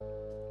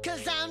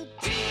'Cause I'm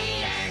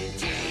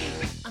TNT.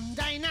 I'm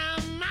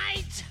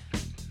dynamite.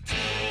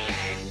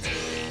 TNT.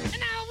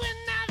 And I'll win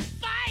the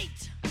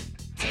fight.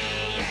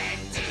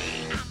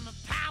 TNT. I'm a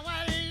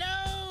power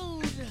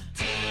load.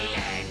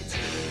 TNT.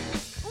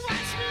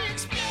 Watch me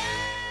explode.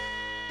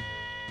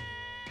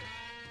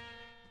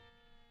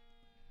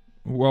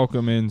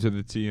 Welcome into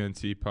the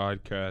TNT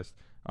podcast.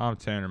 I'm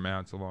Tanner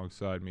Mounts,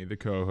 alongside me, the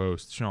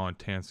co-host, Sean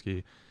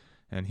Tansky,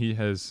 and he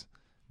has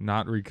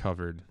not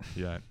recovered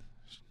yet.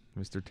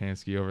 Mr.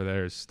 Tansky over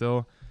there is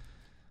still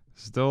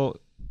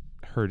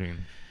hurting.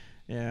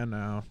 Yeah,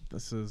 no,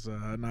 this is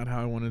not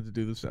how I wanted to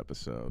do this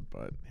episode,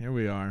 but here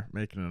we are,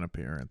 making an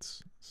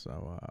appearance.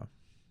 So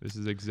This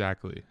is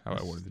exactly how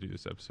I wanted to do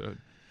this episode.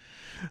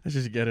 let's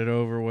just get it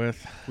over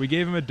with. We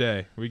gave him a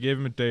day.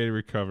 To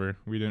recover.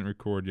 We didn't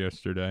record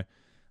yesterday.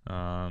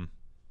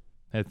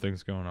 Had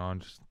things going on,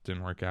 just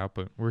didn't work out.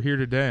 But we're here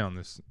today on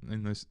this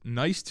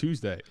nice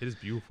Tuesday. It is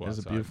beautiful. It's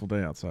a beautiful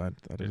day outside.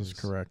 That is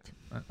correct.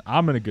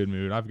 I'm in a good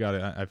mood.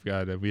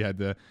 We had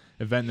the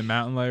event in the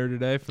mountain layer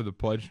today for the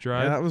pledge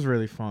drive. Yeah, that was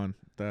really fun.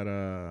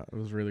 It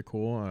was really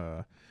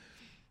cool.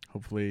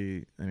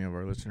 Hopefully, any of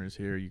our listeners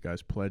here, you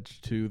guys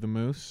pledged to the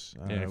Moose.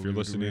 If you're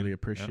listening, really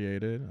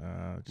appreciate it.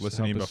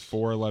 Listening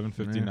before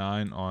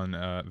 11:59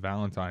 on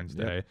Valentine's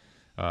Day.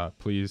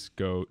 Please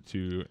go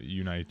to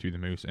United to the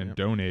Moose and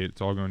donate.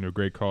 It's all going to a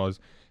great cause.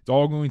 It's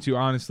all going to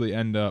honestly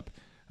end up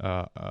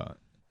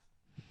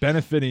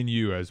benefiting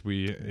you as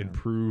we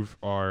improve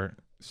our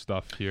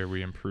stuff here.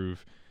 We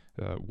improve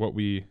what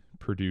we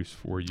produce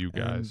for you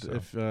guys. And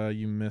if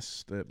you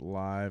missed it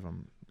live,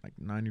 I'm like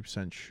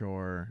 90%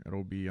 sure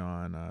it'll be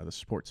on the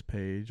sports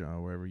page,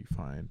 wherever you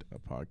find a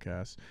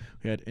podcast.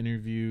 We had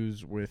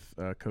interviews with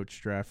Coach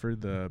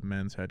Strafford, the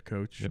men's head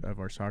coach of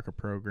our soccer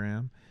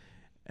program.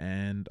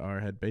 And our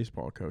head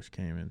baseball coach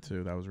came in,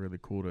 too. That was really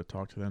cool to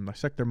talk to them,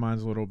 dissect their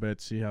minds a little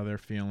bit, see how they're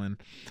feeling.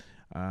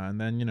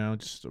 And then,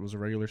 it was a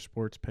regular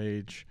sports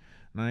page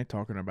night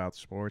talking about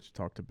sports. We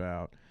talked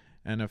about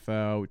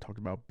NFL. We talked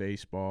about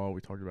baseball. We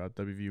talked about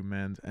WVU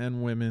men's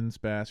and women's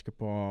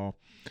basketball.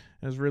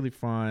 It was really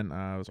fun.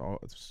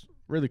 It's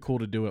really cool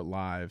to do it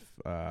live.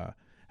 Haven't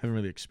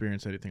really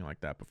experienced anything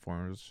like that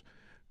before. It was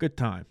a good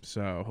time.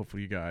 So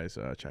hopefully you guys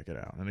check it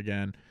out. And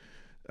again,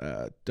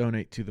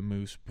 donate to the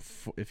Moose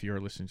if you're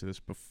listening to this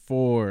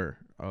before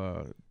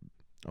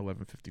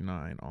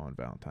 11:59 on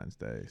Valentine's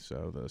Day.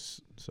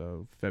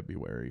 So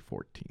February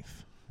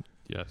 14th.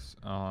 Yes.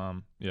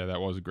 That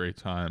was a great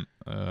time.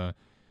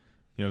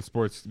 The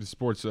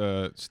sports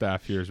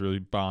staff here has really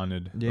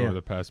bonded over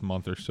the past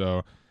month or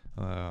so.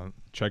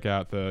 Check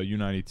out the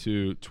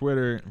U92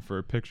 Twitter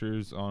for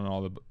pictures on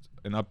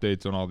and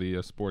updates on all the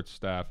sports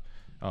staff.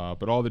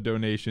 But all the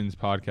donations,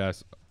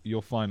 podcasts,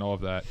 you'll find all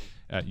of that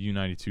at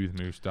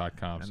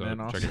u92themoose.com. So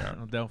check it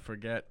out. Don't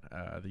forget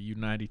the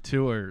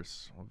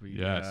U92ers. We'll be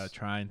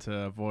trying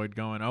to avoid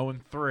going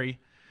 0-3.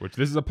 Which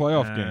this is a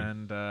playoff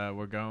game. And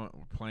we're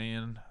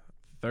playing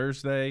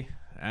Thursday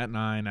at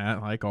 9,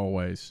 like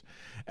always,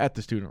 at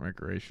the Student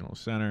Recreational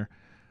Center.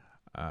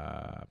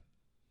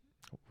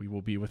 We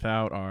will be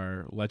without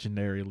our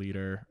legendary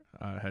leader,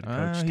 head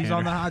coach. He's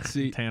on the hot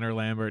seat. Tanner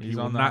Lambert. He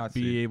will not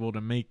be able to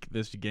make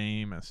this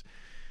game as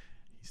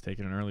he's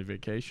taking an early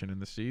vacation in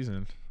the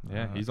season.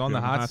 Yeah, he's on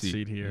the hot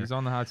seat here. He's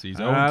on the hot seat.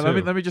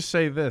 Let me just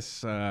say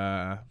this: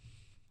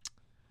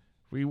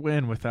 we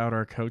win without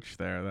our coach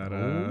there.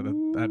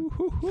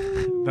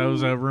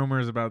 Those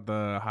rumors about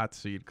the hot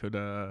seat could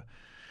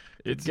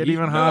get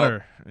even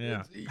hotter.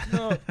 Yeah.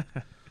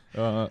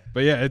 But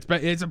yeah, it's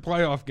a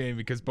playoff game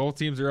because both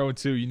teams are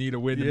 0-2. You need a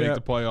win to make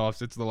the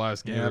playoffs. It's the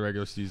last game of the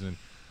regular season.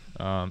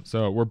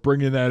 So we're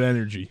bringing that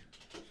energy.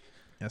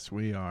 Yes,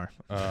 we are.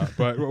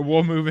 But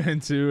we'll move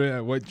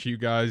into what you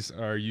guys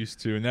are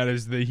used to, and that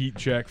is the heat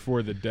check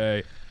for the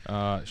day.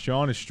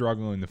 Sean is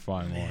struggling to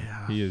find one.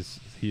 He is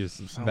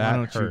So that why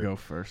don't hurt. you go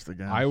first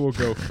again? I will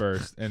go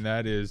first, and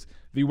that is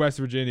the West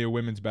Virginia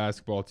women's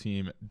basketball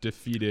team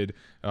defeated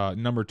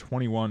number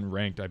 21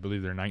 ranked. I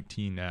believe they're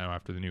 19 now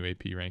after the new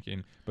AP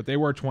ranking, but they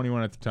were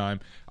 21 at the time.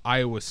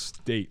 Iowa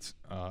State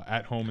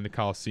at home in the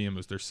Coliseum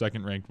was their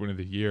second ranked win of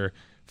the year.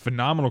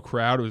 Phenomenal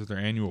crowd. It was their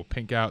annual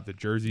pink out. The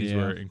jerseys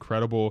were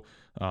incredible.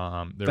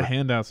 The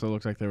handouts that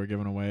looked like they were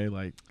giving away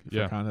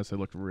for contests, they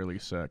looked really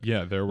sick.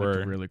 Yeah, there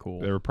were really cool.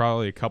 There were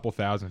probably a couple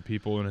thousand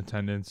people in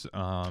attendance.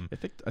 I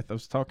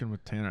was talking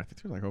with Tanner. I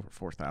think there were over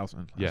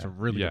 4,000. Yeah, It's a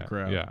really good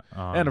crowd. Yeah,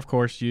 and of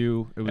course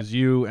you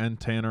and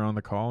Tanner on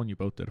the call, and you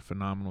both did a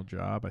phenomenal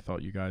job. I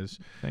thought you guys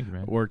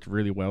worked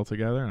really well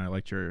together, and I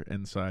liked your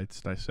insights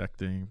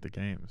dissecting the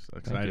games.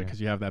 Excited because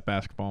you have that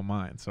basketball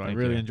mind. So I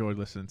really enjoyed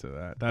listening to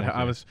that.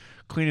 I was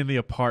cleaning the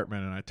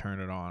apartment and I turned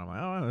it on.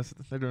 I'm like,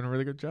 they're doing a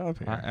really good job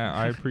here.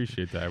 I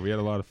appreciate that. We had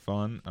a lot of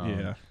fun.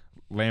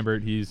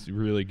 Lambert, he's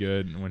really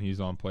good when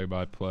he's on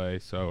play-by-play.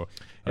 So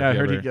I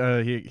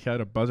heard he had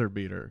a buzzer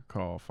beater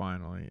call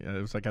finally. It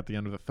was at the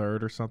end of the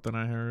third or something.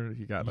 I heard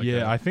he got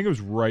I think it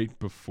was right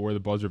before the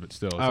buzzer, but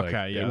still,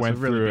 it went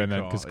through, and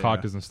then because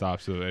clock doesn't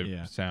stop, so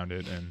they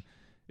sounded, and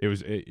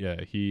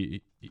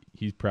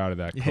he's proud of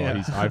that call.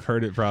 Yeah. I've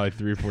heard it probably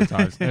 3 or 4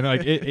 times, and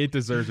like it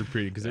deserves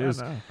repeating because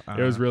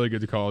it was really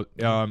good to call.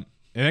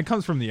 And it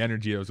comes from the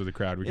energy that was with the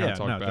crowd. We kind of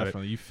talked about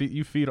definitely.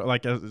 You feed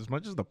like as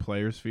much as the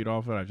players feed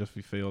off it. I just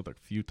feel the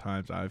few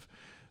times I've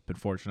been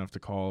fortunate enough to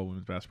call a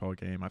women's basketball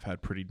game, I've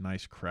had pretty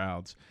nice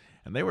crowds,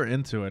 and they were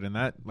into it, and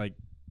that like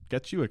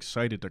gets you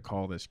excited to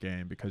call this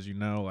game because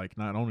like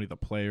not only the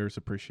players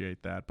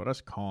appreciate that, but us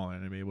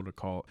calling and be able to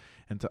call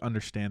and to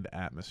understand the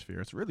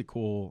atmosphere. It's really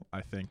cool,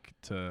 I think,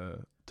 to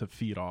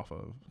feed off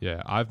of.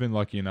 Yeah, I've been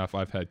lucky enough.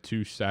 I've had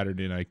 2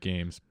 Saturday night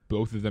games,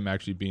 both of them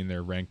actually being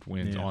their ranked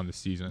wins on the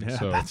season.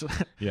 Yeah, so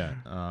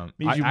yeah,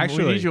 we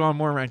need you on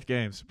more ranked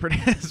games.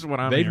 Is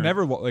what I'm. They've hearing.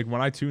 never like when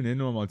I tune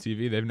into them on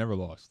TV, they've never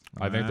lost.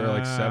 I think they're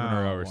like 7 in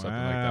a row or something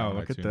like that.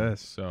 Look at this.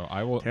 So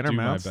I will Tanner do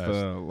my Mount's best.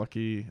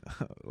 the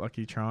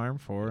lucky charm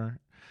for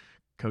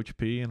Coach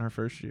P in her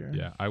first year.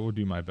 Yeah, I will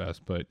do my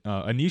best. But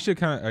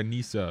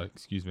Anissa,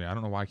 excuse me. I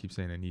don't know why I keep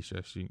saying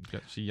Anisha. She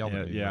yelled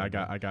at me. Yeah,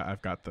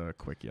 I've got the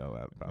quick yell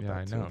out about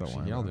that. Yeah, I know. Too. She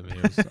yelled at me.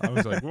 I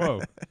was like, whoa,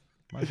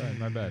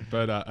 my bad.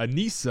 But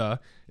Anissa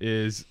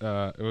is.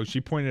 She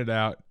pointed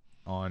out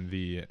on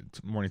the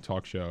morning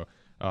talk show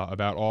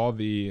about all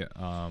the.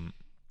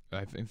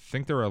 I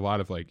think there were a lot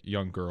of like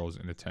young girls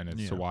in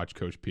attendance to watch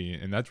Coach P,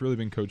 and that's really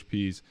been Coach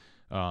P's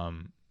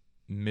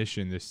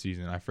mission this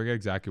season. I forget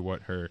exactly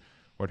what her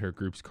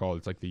group's called.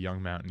 It's like the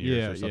Young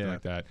Mountaineers or something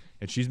like that.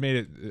 And she's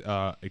made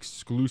it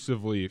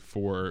exclusively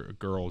for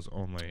girls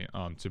only,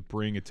 to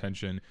bring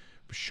attention,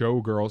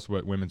 show girls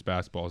what women's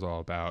basketball is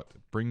all about,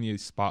 bring the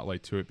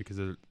spotlight to it because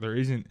there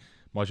isn't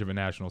much of a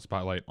national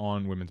spotlight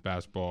on women's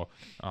basketball.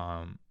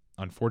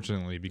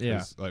 Unfortunately,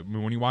 because like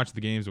when you watch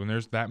the games, when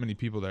there's that many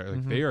people there,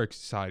 like they are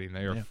exciting,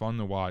 they are fun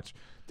to watch.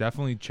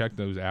 Definitely check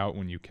those out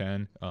when you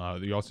can.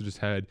 You also just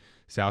had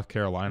South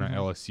Carolina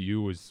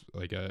LSU was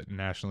like a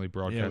nationally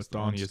broadcast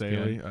on ESPN.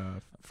 Staley,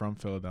 from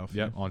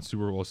Philadelphia. Yep, on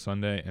Super Bowl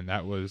Sunday, and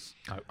that was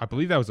I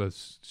believe that was a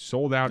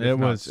sold out. It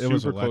was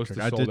super close electric.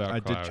 to sold out. I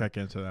did check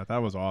into that.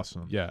 That was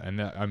awesome. Yeah, and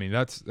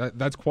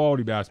that's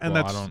quality basketball.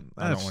 And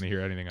I don't want to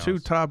hear anything else. 2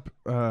 top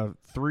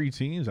 3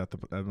 teams at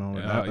the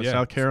moment. Yeah.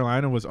 South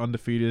Carolina was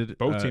undefeated.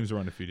 Both teams were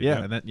undefeated.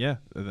 Yeah, and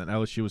then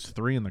LSU was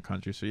 3 in the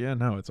country. So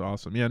it's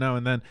awesome.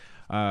 And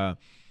then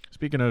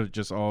speaking of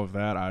just all of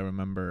that, I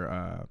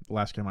remember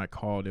last game I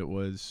called, it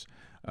was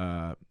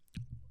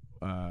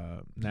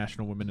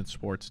National Women in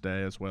Sports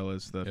Day, as well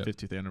as the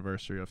 50th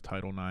anniversary of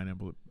Title IX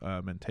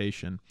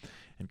implementation,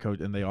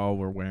 and they all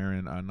were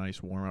wearing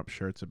nice warm-up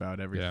shirts about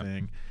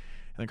everything.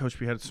 And then Coach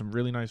P had some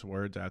really nice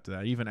words after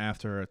that. Even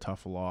after a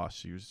tough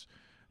loss, he was,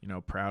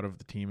 proud of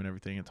the team and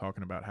everything, and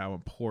talking about how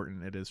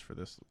important it is for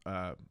this,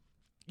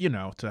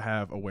 to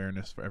have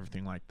awareness for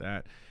everything like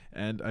that.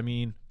 And I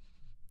mean,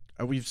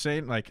 we've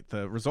seen like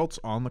the results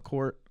on the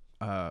court.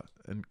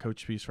 And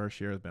Coach P's first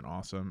year has been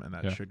awesome, and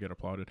that should get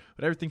applauded.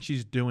 But everything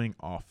she's doing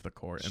off the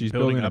court, she's and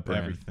building up a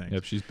brand. everything.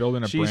 Yep, she's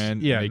building a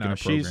brand, making a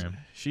program.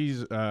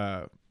 She's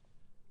I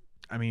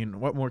mean,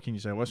 what more can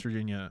you say? West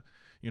Virginia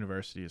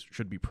University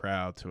should be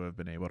proud to have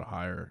been able to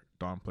hire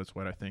Dawn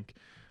Plitzwet. I think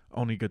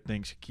only good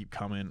things keep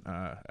coming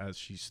as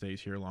she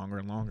stays here longer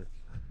and longer.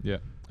 Yeah,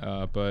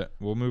 but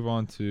we'll move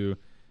on to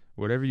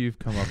whatever you've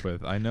come up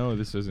with. I know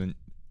this isn't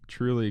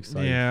truly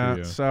exciting for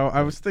you. So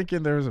I was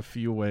thinking there's a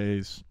few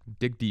ways.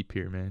 Dig deep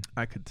here, man.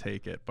 I could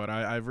take it, but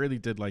I really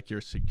did like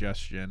your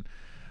suggestion.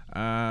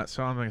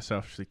 So I'm going to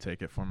selfishly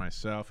take it for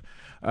myself.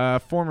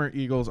 Former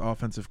Eagles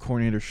offensive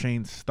coordinator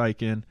Shane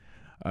Steichen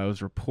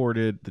was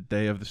reported the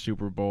day of the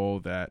Super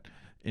Bowl that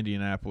the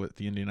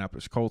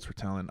Indianapolis Colts were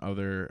telling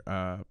other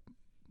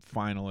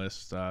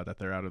finalists that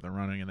they're out of the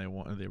running, and they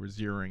were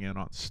zeroing in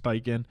on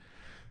Steichen.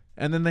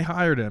 And then they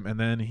hired him, and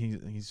then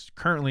he's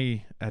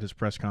currently at his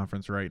press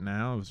conference right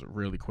now. It was a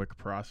really quick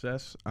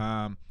process.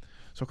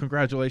 So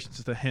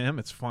congratulations to him.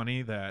 It's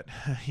funny that,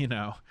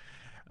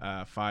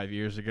 5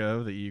 years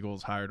ago, the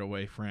Eagles hired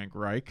away Frank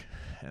Reich,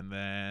 and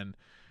then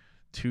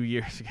 2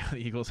 years ago, the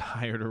Eagles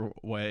hired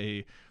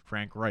away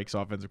Frank Reich's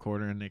offensive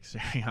coordinator, Nick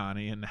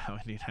Sirianni, and now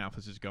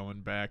Indianapolis is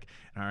going back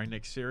and hiring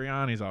Nick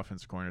Sirianni's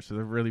offensive coordinator. So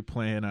they're really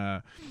playing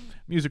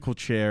musical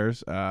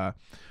chairs.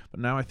 But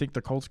now I think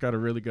the Colts got a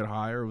really good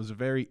hire. It was a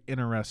very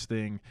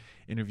interesting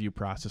interview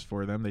process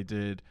for them. They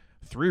did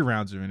 3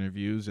 rounds of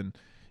interviews, and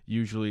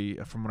usually,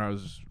 from what I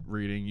was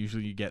reading,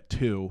 usually you get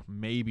 2,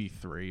 maybe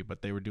 3,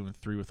 but they were doing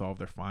 3 with all of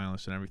their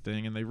finalists and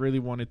everything. And they really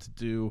wanted to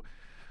do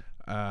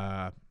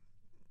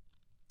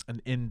an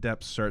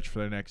in-depth search for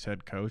their next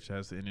head coach,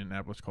 as the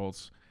Indianapolis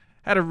Colts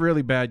had a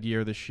really bad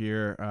year this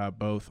year,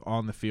 both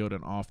on the field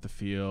and off the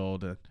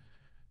field.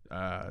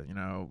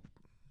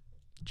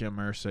 Jim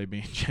Irsay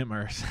being Jim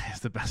Irsay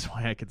is the best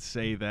way I could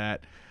say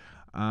that.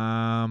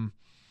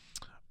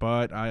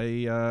 But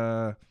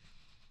I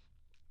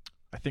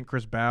think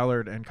Chris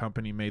Ballard and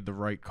company made the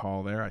right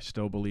call there. I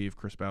still believe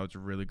Chris Ballard's a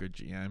really good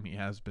GM. He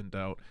has been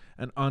dealt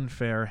an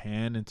unfair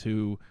hand, and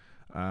to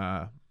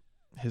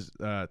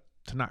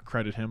not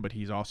credit him, but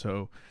he's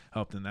also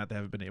helped in that they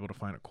haven't been able to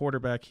find a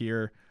quarterback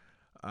here.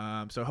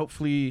 So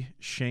hopefully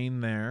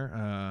Shane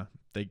there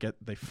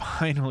they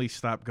finally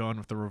stop going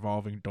with the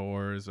revolving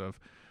doors of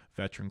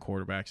veteran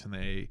quarterbacks, and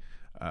they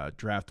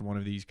draft one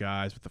of these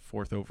guys with the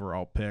 4th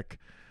overall pick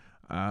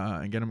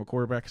and get him a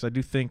quarterback. Because I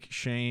do think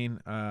Shane,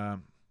 as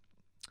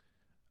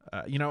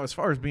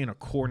far as being a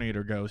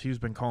coordinator goes, he's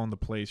been calling the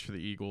plays for the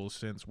Eagles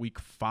since week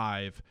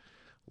 5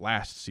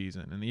 last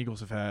season, and the Eagles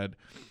have had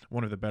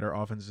one of the better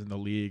offenses in the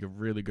league, a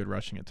really good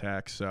rushing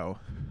attack. So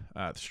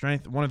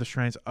one of the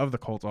strengths of the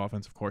Colts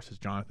offense, of course, is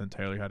Jonathan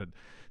Taylor. He had a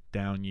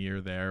down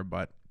year there,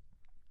 but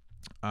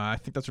I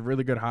think that's a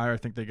really good hire. I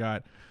think they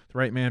got the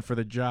right man for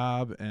the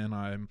job, and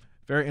I'm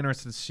very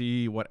interested to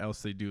see what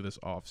else they do this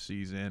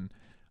offseason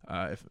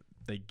if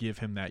they give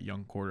him that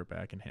young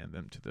quarterback and hand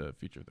them to the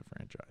future of the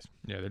franchise.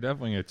 Yeah, they're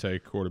definitely going to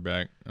take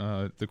quarterback.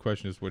 The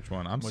question is which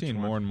one. I'm seeing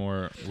more and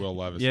more Will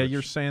Levis. Yeah,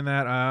 you're saying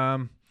that.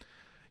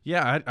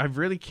 I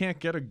really can't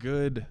get a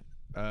good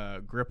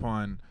grip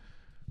on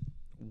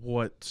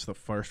what's the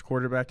first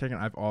quarterback taken.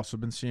 I've also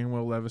been seeing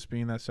Will Levis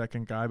being that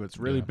second guy, but it's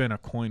really been a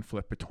coin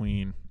flip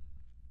between –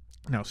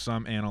 now,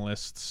 some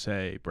analysts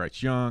say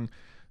Bryce Young,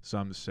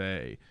 some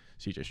say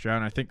C.J. Stroud.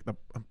 And I think the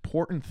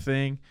important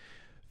thing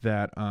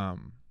that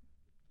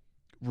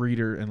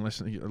reader and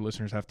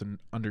listeners have to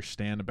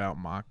understand about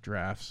mock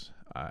drafts,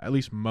 at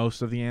least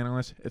most of the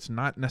analysts, it's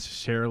not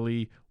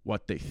necessarily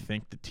what they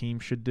think the team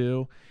should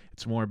do.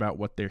 It's more about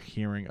what they're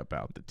hearing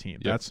about the team.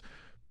 Yep. That's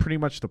pretty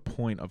much the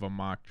point of a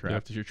mock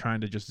draft, is you're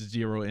trying to just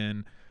zero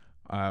in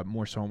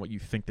more so on what you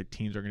think the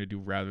teams are going to do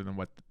rather than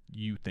what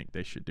you think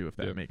they should do, if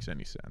that makes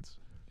any sense.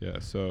 Yeah,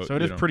 so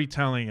it is pretty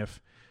telling if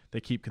they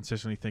keep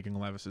consistently thinking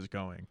Levis is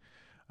going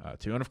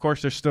to. And, of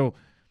course, there's still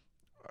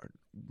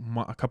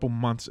a couple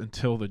months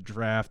until the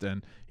draft,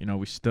 and,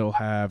 we still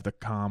have the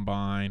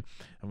combine,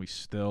 and we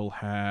still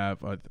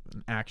have an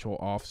actual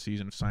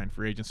offseason of signed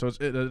free agents. So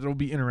it'll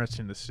be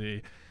interesting to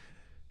see.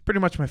 Pretty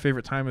much my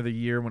favorite time of the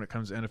year when it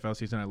comes to NFL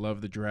season. I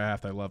love the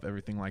draft. I love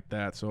everything like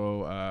that.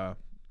 So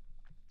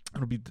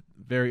it'll be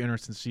very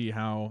interesting to see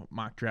how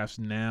mock drafts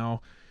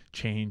now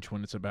change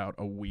when it's about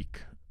a week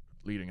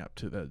leading up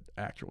to the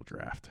actual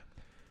draft.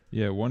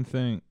 Yeah, one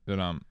thing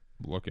that I'm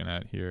looking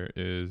at here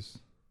is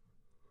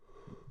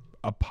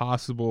a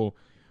possible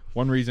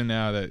one reason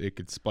now that it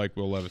could spike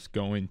Will Levis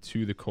going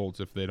to the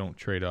Colts if they don't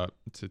trade up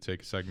to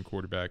take a second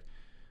quarterback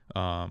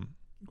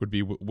would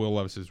be Will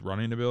Levis's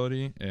running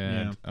ability.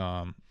 And,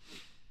 I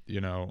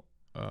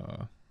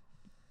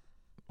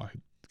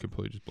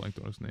completely just blanked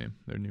on his name,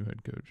 their new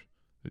head coach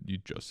that you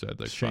just said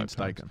like Shane 5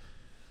 times. Steichen.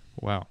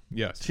 Wow.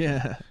 Yes.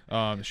 Yeah.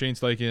 Shane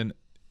Steichen,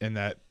 and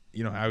that,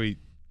 how he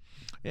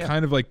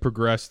kind of like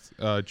progressed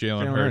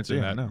Jalen Hurts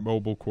in that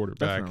mobile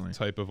quarterback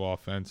type of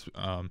offense.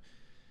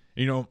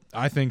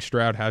 I think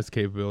Stroud has the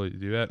capability to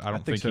do that. I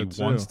don't think he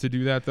wants to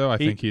do that, though. I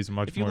think he's much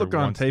more. If you look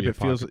on tape, it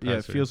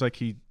feels like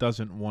he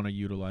doesn't want to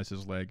utilize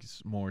his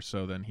legs more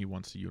so than he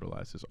wants to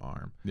utilize his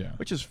arm. Yeah,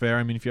 which is fair.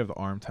 I mean, if you have the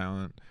arm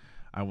talent,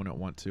 I wouldn't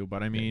want to,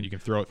 but I mean, you can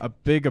throw it a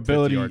big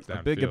ability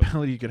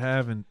you could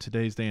have in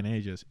today's day and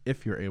age is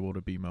if you're able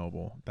to be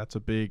mobile. That's a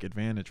big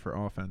advantage for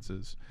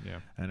offenses. Yeah,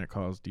 and it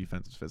calls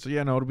defenses fit. So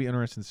it'll be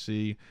interesting to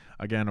see.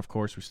 Again, of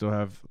course, we still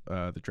have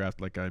the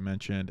draft, like I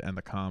mentioned, and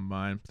the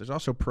combine. There's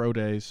also pro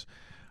days,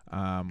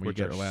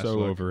 which are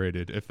so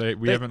overrated.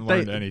 We haven't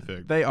learned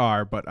anything. They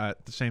are, but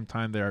at the same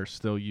time, they are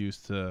still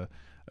used to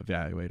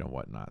evaluate and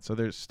whatnot. So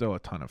there's still a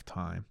ton of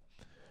time.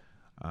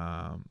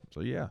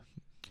 So yeah.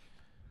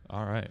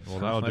 All right. Well,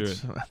 that'll do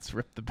it. Let's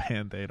rip the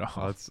Band-Aid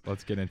off.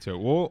 Let's get into it.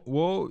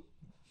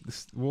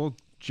 We'll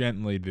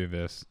gently do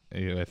this.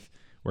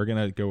 We're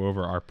gonna go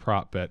over our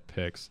prop bet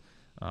picks,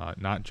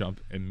 not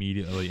jump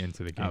immediately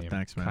into the game. Oh,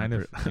 thanks,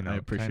 man. I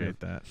appreciate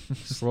that.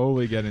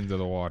 Slowly get into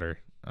the water.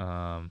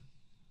 So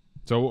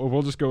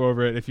we'll just go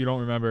over it. If you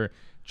don't remember,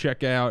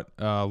 check out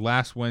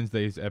last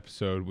Wednesday's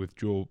episode with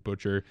Jewel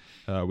Butcher.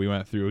 We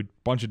went through a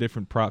bunch of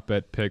different prop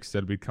bet picks.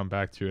 Said we'd come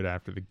back to it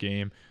after the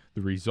game.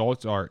 The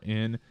results are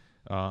in.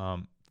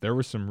 There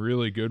were some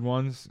really good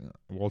ones.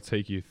 We'll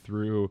take you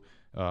through.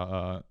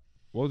 We'll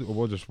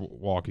just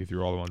walk you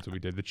through all the ones that we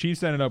did. The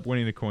Chiefs ended up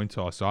winning the coin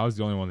toss, so I was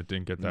the only one that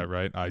didn't get that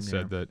right. I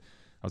said that.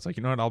 I was like,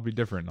 you know what? I'll be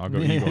different. I'll go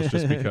Eagles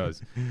just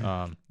because.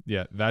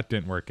 That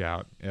didn't work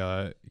out.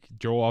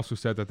 Joel also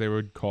said that they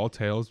would call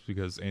tails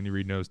because Andy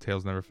Reid knows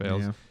tails never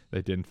fails. Yeah.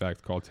 They did, in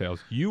fact, call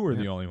tails. You were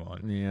the only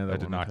one that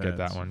did not get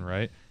that one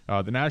right.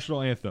 The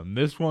national anthem.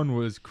 This one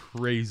was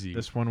crazy.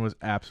 This one was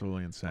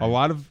absolutely insane. A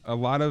lot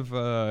of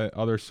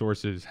other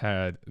sources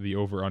had the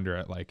over/under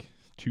at like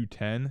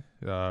 210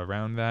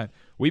 around that.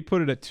 We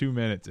put it at 2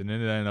 minutes, and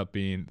then it ended up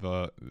being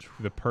the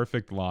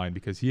perfect line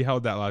because he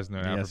held that last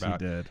note out for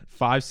about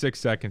 5-6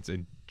 seconds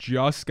and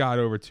just got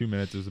over 2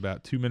 minutes. It was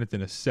about 2 minutes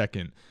and a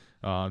second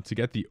to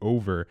get the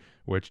over,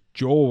 which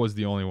Joel was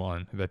the only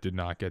one that did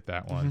not get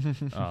that one.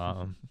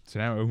 So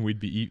now we'd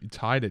be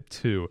tied at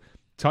 2.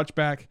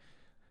 Touchback.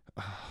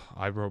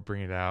 I wrote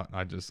bring it out.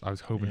 I was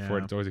hoping for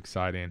it. It's always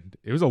exciting.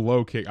 It was a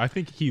low kick. I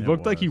think he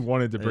looked like he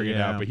wanted to bring it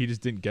out, but he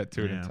just didn't get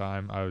to it in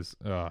time.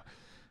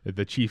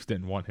 The Chiefs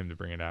didn't want him to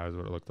bring it out is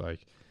what it looked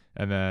like.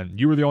 And then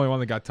you were the only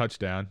one that got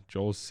touchdown.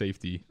 Joel's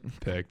safety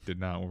pick did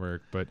not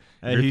work, but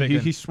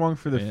he swung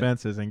for the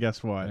fences, and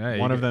guess what?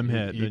 One of them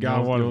hit. He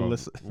got one of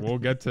them. We'll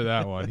get to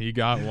that one. He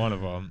got one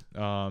of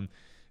them.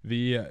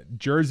 The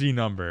jersey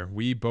number,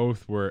 we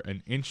both were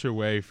an inch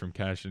away from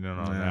cashing in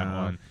on that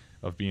one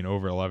of being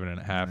over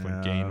 11.5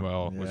 when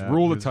Gainwell was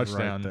ruled a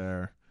touchdown. Right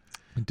there.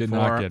 Did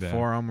not get in.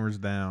 Forearm was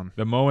down.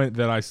 The moment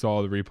that I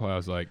saw the replay, I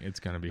was like,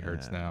 it's going to be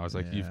Hurts now. I was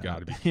like, you've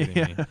got to be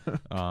kidding me.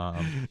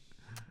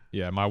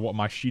 Yeah,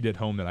 my sheet at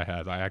home that I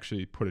had, I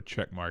actually put a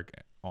check mark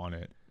on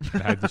it.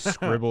 And I had to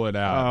scribble it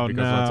out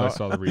because once I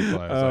saw the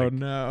replay, I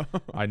was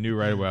I knew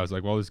right away. I was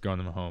like, well, this is going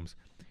to Mahomes.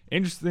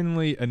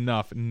 Interestingly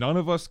enough, none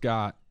of us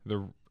got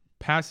the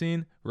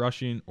passing,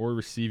 rushing, or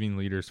receiving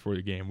leaders for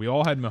the game. We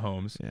all had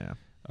Mahomes. Yeah.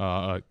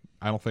 I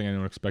don't think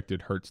anyone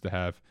expected Hurts to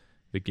have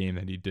the game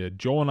that he did.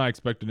 Joel and I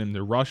expected him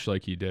to rush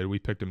like he did. We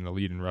picked him to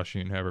lead in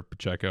rushing. However,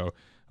 Pacheco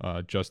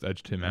just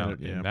edged him out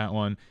in that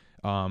one.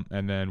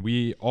 And then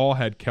we all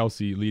had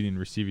Kelsey leading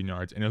receiving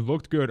yards, and it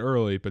looked good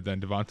early, but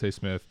then Devontae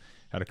Smith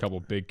had a couple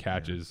big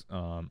catches,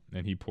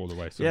 and he pulled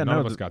away. So none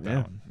of us got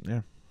that one.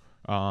 Yeah.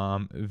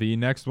 The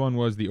next one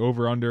was the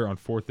over-under on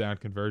fourth down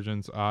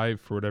conversions. I,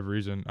 for whatever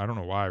reason, I don't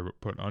know why I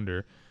put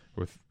under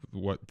with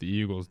what the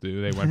Eagles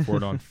do. They went for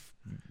it on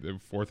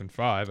 4th and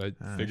 5. I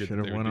figured should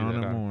have went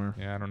on it more.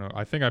 Yeah, I don't know.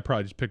 I think I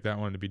probably just picked that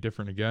one to be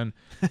different again.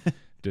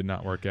 Did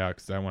not work out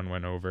because that one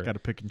went over. Got to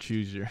pick and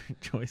choose your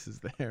choices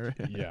there.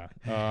 Yeah.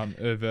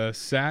 The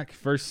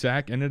first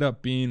sack ended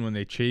up being when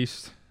they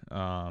chased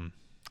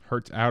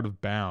Hurts out of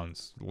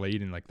bounds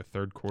late in like the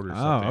third quarter or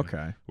something.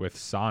 Okay. With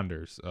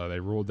Saunders. They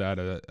ruled out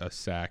a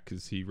sack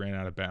because he ran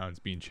out of bounds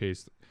being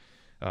chased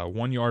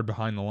 1 yard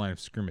behind the line of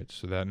scrimmage.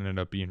 So that ended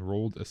up being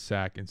ruled a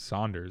sack, and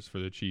Saunders for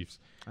the Chiefs.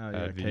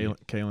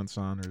 Kalen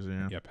Saunders,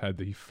 yeah. Yep, had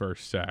the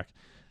first sack.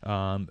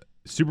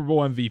 Super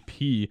Bowl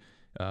MVP.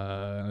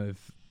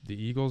 If the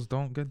Eagles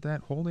don't get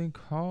that holding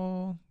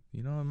call,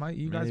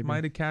 you guys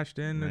might have cashed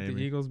in with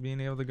the Eagles being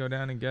able to go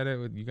down and get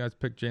it. You guys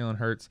picked Jalen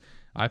Hurts.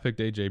 I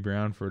picked A.J.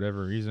 Brown for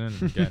whatever reason.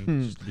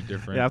 Again, just to be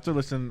different. Yeah,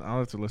 I'll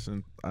have to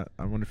listen. I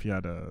wonder if you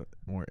had a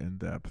more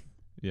in-depth.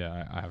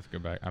 Yeah, I have to go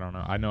back. I don't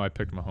know. I know I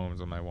picked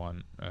Mahomes on my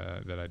one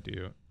that I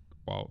do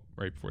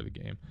right before the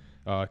game.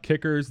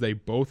 Kickers, they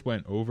both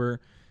went over.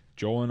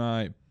 Joel and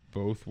I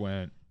both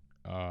went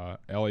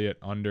Elliott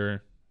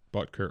under,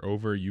 Butker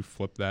over. You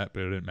flipped that,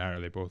 but it didn't matter.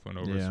 They both went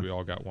over, so we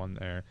all got one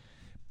there.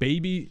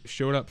 Baby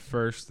showed up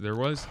first. There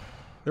was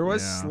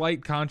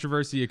slight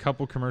controversy a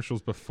couple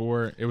commercials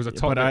before. It was a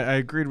tough. But I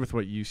agreed with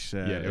what you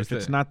said. Yeah, if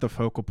it's not the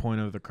focal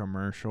point of the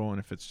commercial, and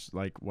if it's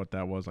like what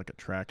that was, like a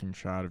tracking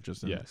shot of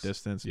just in the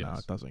distance, no,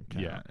 it doesn't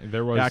count. Yeah,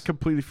 there was. Yeah, I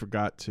completely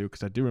forgot too,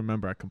 because I do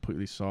remember I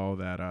completely saw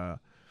that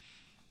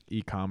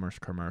e-commerce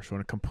commercial,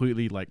 and it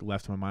completely like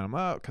left my mind.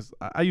 Because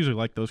I usually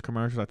like those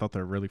commercials. I thought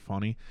they're really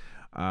funny.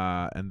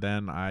 And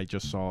then I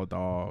just saw a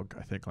dog.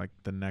 I think like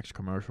the next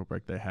commercial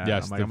break they had.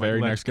 Yes, the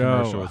very next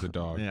commercial was a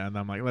dog. Yeah, and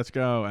I'm like, let's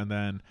go. And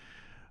then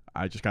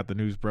I just got the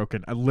news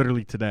broken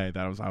literally today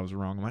that I was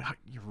wrong. I'm like,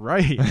 you're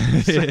right.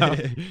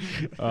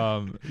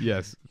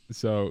 Yes.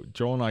 So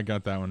Joel and I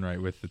got that one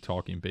right with the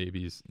talking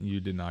babies.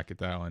 You did not get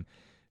that one.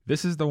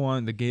 This is the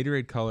one, the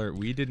Gatorade color.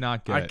 We did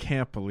not get. I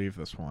can't believe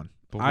this one.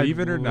 Believe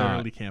it or not, I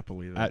literally can't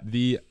believe it. At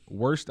the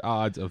worst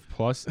odds of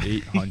plus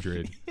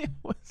 800,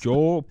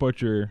 Joel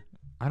Butcher.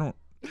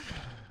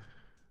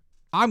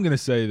 I'm gonna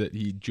say that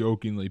he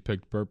jokingly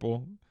picked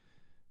purple,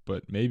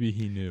 but maybe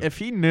he knew. If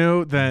he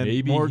knew,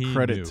 then more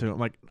credit to him.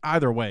 Like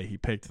either way, he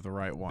picked the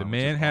right one. The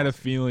man had a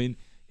feeling.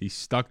 He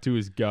stuck to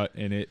his gut,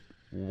 and it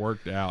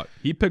worked out.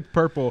 He picked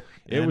purple.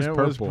 It was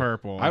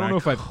purple. I don't know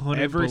if I've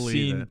ever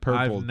seen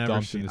purple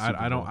dumped in the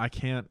Super Bowl. I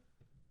can't.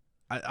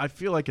 I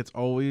feel like it's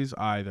always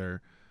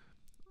either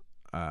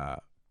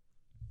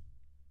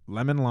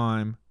lemon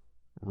lime,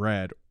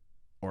 red,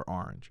 or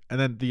orange. And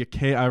then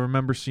I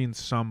remember seeing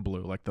some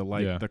blue, like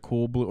the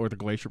cool blue or the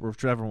glacier,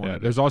 whichever one. Yeah,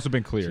 there's also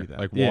been clear,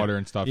 like water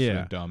and stuff's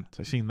been dumped.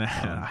 So I've seen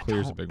that. I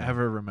don't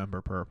ever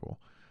remember purple.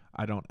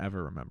 I don't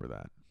ever remember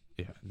that.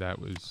 Yeah, that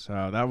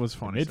was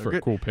funny. Made for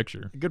a cool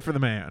picture. Good for the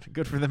man.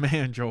 Good for the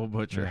man, Joel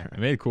Butcher. Yeah, it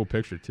made a cool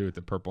picture too with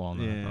the purple on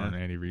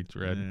Andy Reid's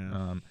red.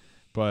 Yeah.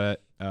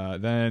 But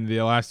then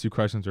the last two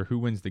questions are who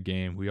wins the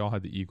game. We all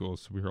had the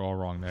Eagles, so we were all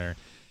wrong there.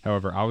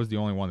 However, I was the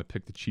only one that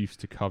picked the Chiefs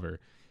to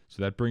cover.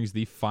 So that brings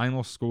the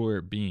final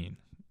score being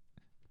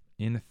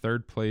in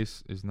third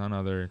place is none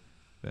other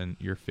than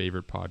your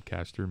favorite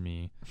podcaster,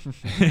 me.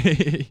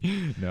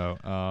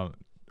 No,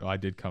 I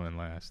did come in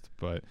last,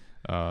 but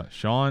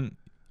Sean,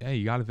 hey,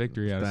 you got a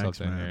victory out of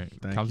something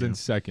there. Comes in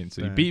second,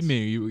 so you beat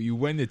me. You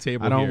win the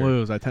table. I don't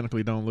lose. I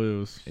technically don't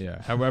lose.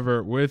 Yeah.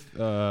 However, with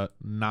 9,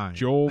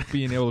 Joel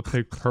being able to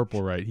pick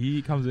purple right,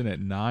 he comes in at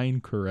 9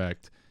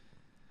 correct.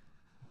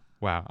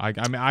 Wow. I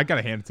mean, I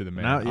gotta hand it to the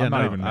man. I'm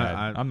not even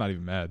mad. I'm not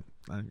even mad.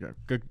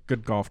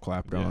 Good golf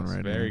clap going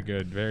right now.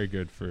 Very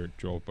good for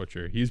Joel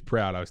Butcher. He's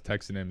proud. I was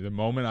texting him the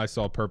moment I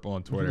saw purple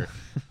on Twitter.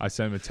 I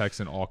sent him a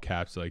text in all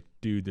caps like,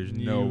 dude, there's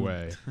no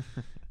way.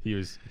 he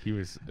was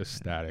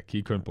ecstatic.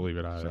 He couldn't believe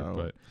it either. So,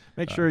 but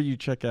make sure you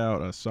check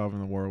out Solving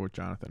the War with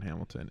Jonathan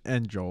Hamilton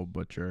and Joel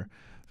Butcher,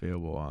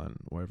 available on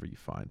wherever you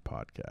find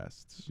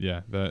podcasts.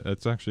 Yeah,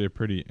 that's actually a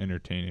pretty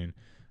entertaining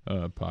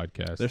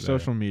podcast. Their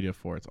social media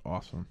for it's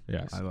awesome.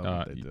 Yes, I love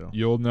what they do.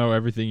 You'll know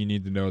everything you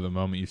need to know the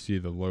moment you see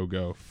the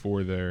logo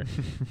for their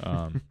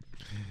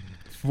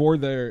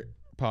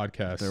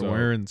podcast. They're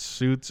wearing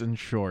suits and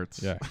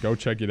shorts. Yeah, go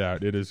check it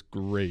out. It is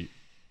great.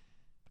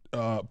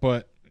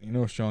 But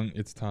Sean,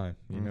 it's time.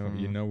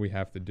 You know we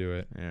have to do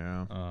it.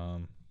 Yeah.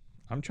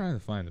 I'm trying to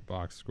find the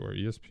box score.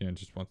 ESPN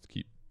just wants to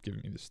keep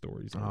giving me the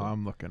stories.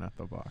 I'm looking at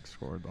the box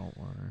score. Don't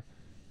worry.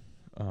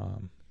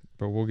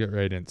 But we'll get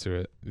right into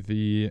it.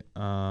 The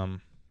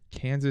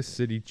Kansas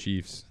City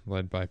Chiefs,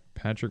 led by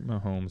Patrick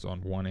Mahomes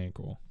on one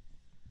ankle.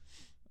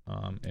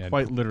 And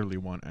quite literally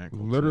one ankle.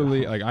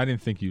 Literally, like I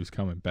didn't think he was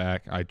coming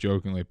back. I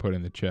jokingly put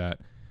in the chat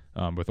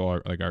with all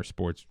our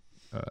sports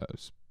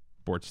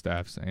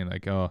staff saying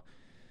like, "Oh,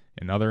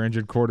 another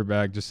injured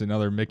quarterback, just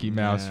another Mickey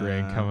Mouse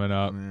ring coming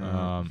up."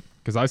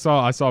 Because I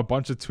saw a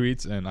bunch of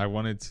tweets and I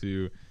wanted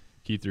to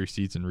keep the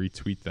receipts and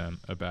retweet them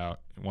about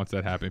once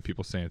that happened,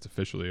 people saying it's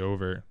officially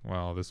over.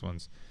 Well, this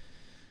one's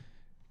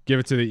give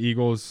it to the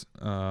Eagles.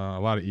 A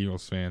lot of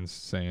Eagles fans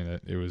saying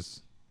that it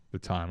was the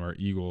time, or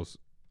Eagles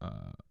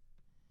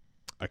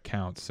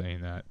accounts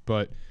saying that.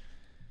 But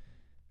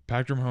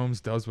Patrick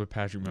Mahomes does what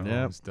Patrick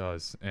Mahomes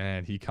does,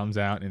 and he comes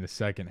out in the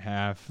second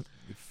half.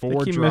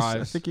 Four drives.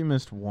 I think he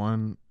missed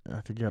one.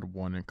 I think he had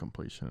one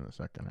incompletion in the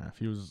second half.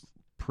 He was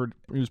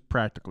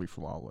practically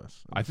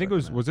flawless. I think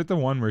was it the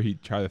one where he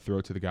tried to throw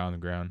it to the guy on the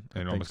ground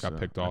and it almost got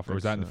picked off, or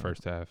was that in the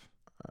first half?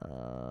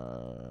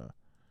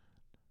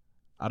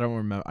 I don't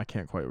remember. I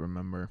can't quite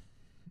remember.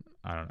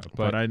 I don't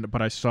know,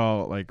 but I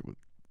saw like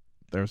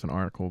there was an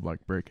article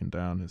like breaking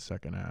down his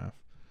second half,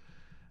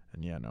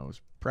 and it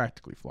was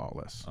practically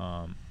flawless.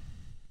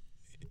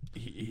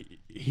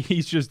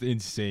 He's just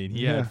insane.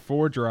 He had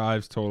 4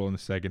 drives total in the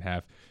second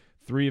half,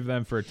 3 of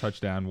them for a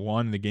touchdown,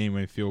 1 in the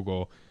game-winning field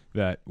goal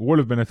that would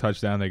have been a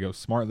touchdown. They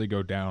smartly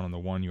go down on the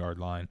 1-yard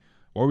line.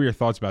 What were your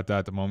thoughts about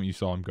that the moment you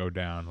saw him go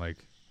down?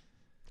 Like,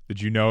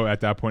 did you know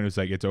at that point it was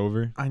like it's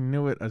over? I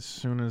knew it as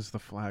soon as the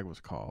flag was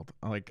called.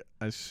 Like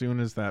as soon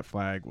as that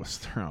flag was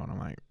thrown, I'm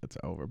like, it's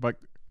over. But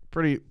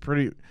pretty.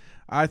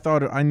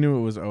 I knew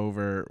it was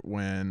over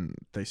when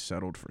they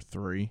settled for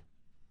 3.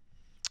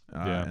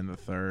 In the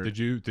third.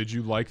 Did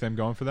you like them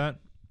going for that,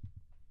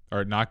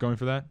 or not going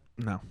for that?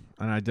 No,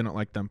 and I didn't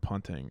like them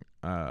punting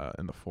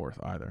in the fourth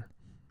either.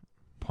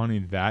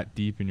 Punting that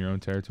deep in your own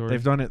territory?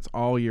 They've done it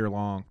all year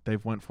long.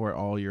 They've went for it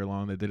all year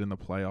long. They did in the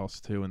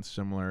playoffs too in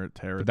similar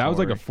territory. But that was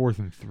like a 4th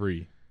and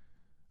 3,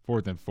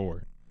 4th and 4.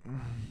 It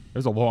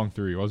was a long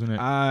 3, wasn't it?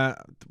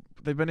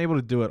 They've been able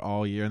to do it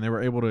all year, and they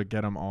were able to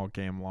get them all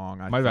game long.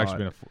 Might have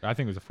actually been I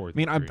think it was a 4th.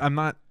 I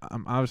mean,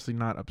 I'm obviously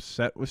not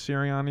upset with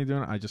Sirianni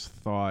doing it. I just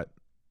thought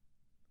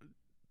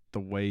the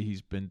way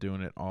he's been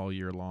doing it all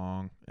year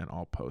long and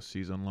all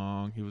postseason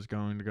long, he was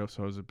going to go.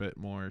 So I was a bit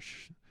more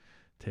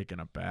taken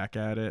aback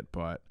at it.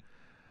 But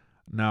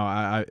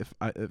no, if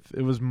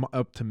it was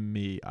up to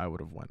me, I would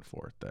have went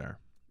for it there.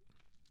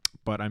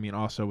 But I mean,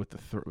 also with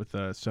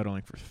the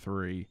settling for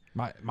 3.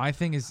 My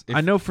thing is,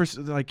 I know for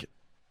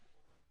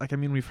I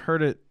mean, we've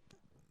heard it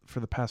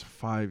for the past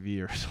 5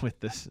 years with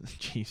this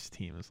Chiefs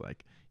team. Is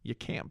like you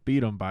can't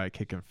beat them by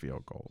kicking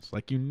field goals.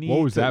 Like you need.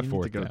 What was that you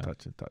for? Need to go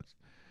touch and touch.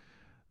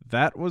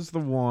 That was the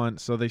one.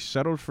 So they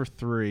settled for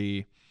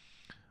 3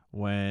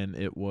 when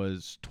it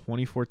was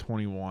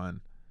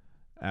 24-21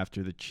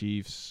 after the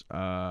Chiefs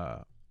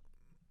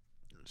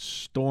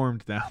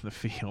stormed down the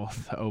field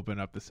to open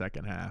up the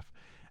second half.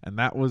 And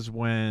that was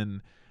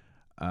when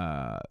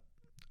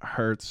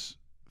Hurts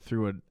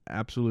threw an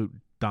absolute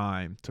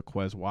dime to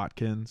Quez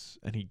Watkins,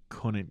 and he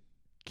couldn't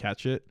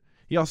catch it.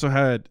 He also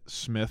had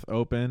Smith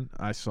open,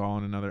 I saw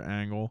on another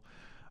angle.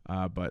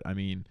 But, I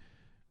mean,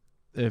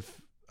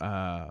 if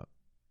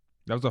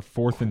that was a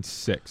 4th and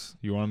 6.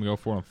 You want him to go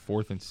for it on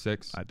 4th and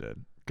 6? I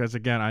did. Because,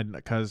 again,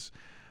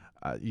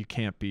 you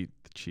can't beat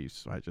the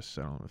Chiefs, so I just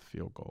settled with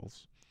field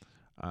goals.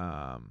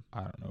 I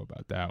don't know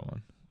about that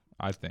one.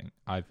 I think.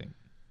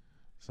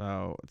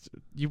 So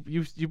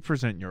you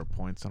present your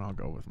points, and I'll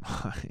go with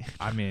mine.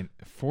 I mean,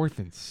 4th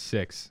and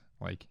 6,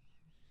 like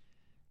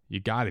you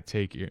got to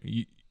take it.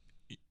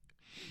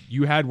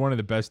 You had one of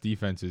the best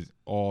defenses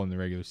all in the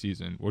regular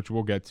season, which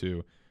we'll get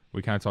to.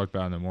 We kind of talked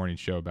about in the morning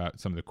show about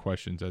some of the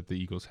questions that the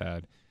Eagles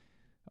had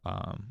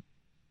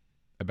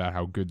about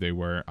how good they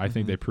were. I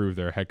think they proved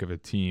they're a heck of a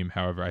team.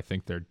 However, I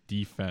think their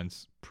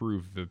defense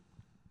proved the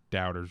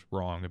doubters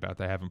wrong about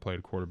they haven't played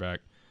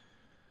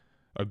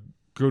a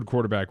good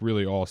quarterback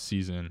really all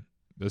season.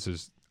 This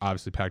is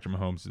obviously Patrick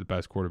Mahomes is the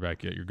best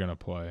quarterback yet you're going to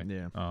play.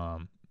 Yeah.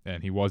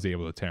 And he was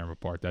able to tear him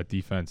apart. That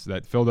defense,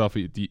 that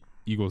Philadelphia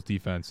Eagles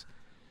defense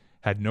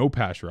had no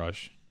pass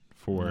rush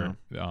for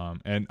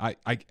and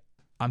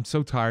I'm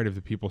so tired of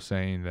the people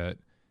saying that,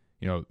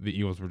 the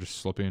Eagles were just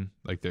slipping.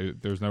 Like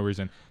there's no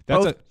reason.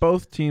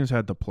 Both teams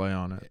had to play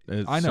on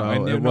it. I know.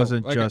 So it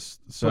wasn't like just.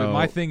 So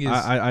my thing is,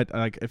 I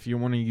like if you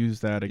want to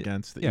use that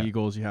against the yeah.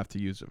 Eagles, you have to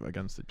use it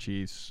against the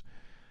Chiefs.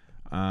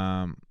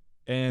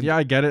 And yeah,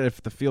 I get it.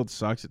 If the field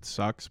sucks, it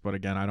sucks. But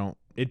again, I don't.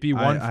 It'd be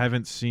one. I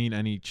haven't seen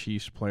any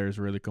Chiefs players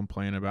really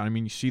complain about. I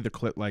mean, you see the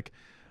clip like,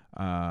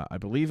 I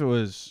believe it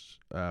was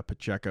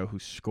Pacheco who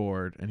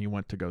scored, and he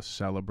went to go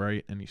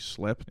celebrate, and he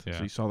slipped. Yeah.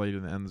 So he saw that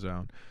in the end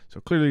zone. So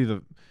clearly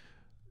the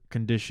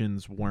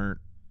conditions weren't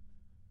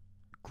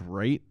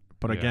great.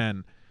 But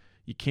again,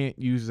 you can't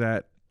use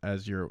that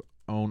as your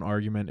own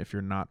argument if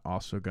you're not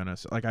also gonna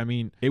like. I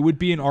mean, it would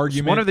be an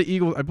argument. One of the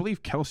Eagles, I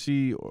believe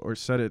Kelsey or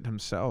said it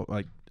himself.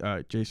 Like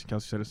Jason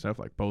Kelsey said himself.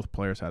 Like both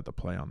players had to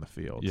play on the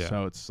field. Yeah.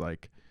 So it's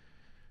like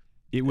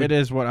it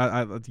is what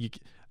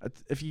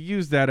if you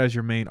use that as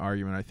your main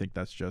argument, I think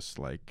that's just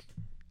like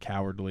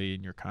cowardly,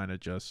 and you're kind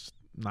of just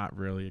not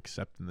really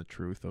accepting the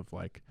truth of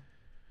like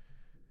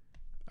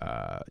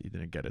you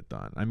didn't get it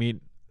done. I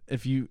mean,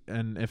 if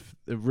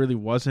it really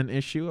was an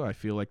issue, I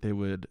feel like they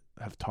would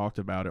have talked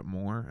about it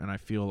more, and I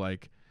feel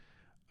like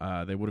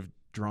they would have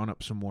drawn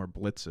up some more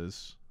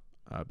blitzes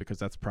because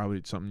that's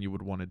probably something you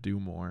would want to do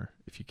more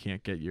if you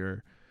can't get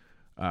your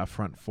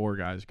front four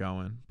guys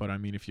going. But I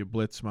mean, if you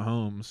blitz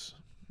Mahomes,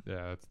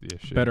 yeah, that's the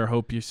issue. Better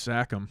hope you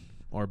sack him,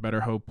 or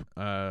better hope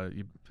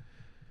you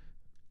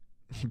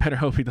better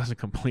hope he doesn't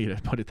complete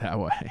it. Put it that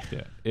way.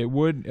 Yeah, it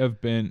would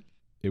have been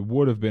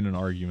an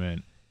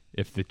argument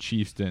if the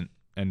Chiefs didn't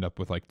end up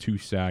with like 2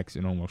 sacks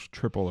and almost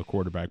triple the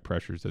quarterback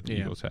pressures that the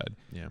Eagles had.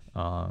 Yeah.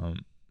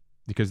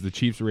 Because the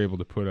Chiefs were able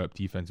to put up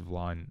defensive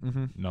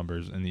line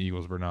numbers and the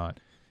Eagles were not.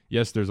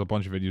 Yes, there's a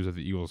bunch of videos of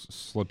the Eagles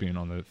slipping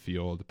on the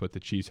field, but the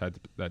Chiefs had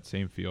that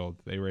same field.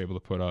 They were able to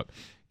put up,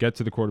 get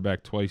to the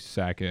quarterback twice,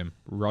 sack him,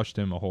 rushed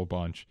him a whole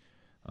bunch.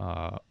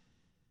 The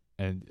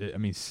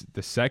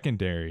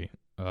secondary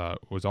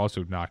was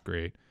also not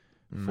great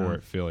for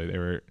Philly. They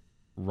were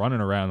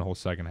running around the whole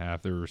second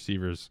half. Their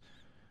receivers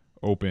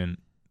open.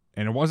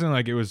 And it wasn't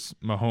like it was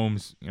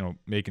Mahomes,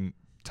 making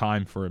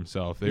time for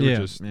himself. They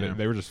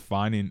were just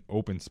finding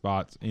open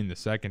spots in the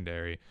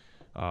secondary.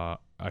 A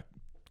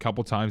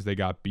couple times they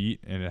got beat,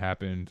 and it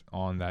happened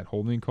on that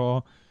holding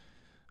call.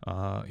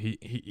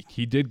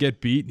 He did get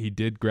beat. He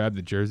did grab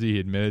the jersey. He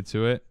admitted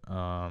to it.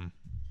 I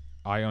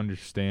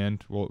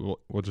understand. We'll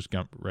just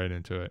jump right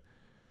into it.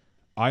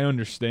 I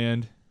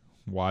understand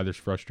why there's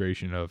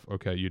frustration of,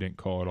 okay, you didn't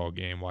call it all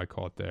game. Why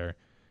call it there?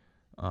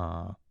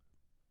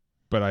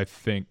 But I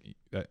think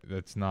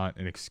that's not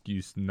an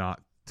excuse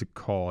not to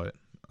call it.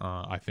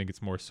 I think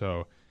it's more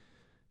so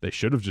they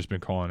should have just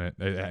been calling it.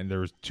 And there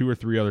was 2 or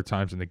 3 other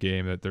times in the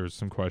game that there was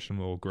some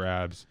questionable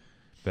grabs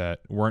that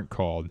weren't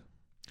called.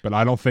 But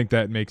I don't think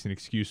that makes an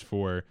excuse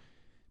for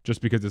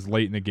just because it's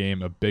late in the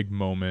game, a big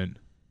moment,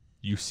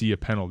 you see a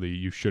penalty,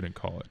 you shouldn't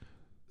call it.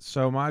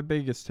 So my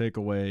biggest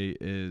takeaway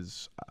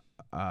is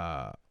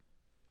I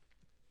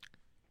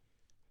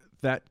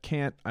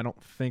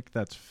don't think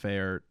that's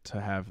fair to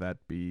have that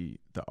be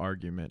the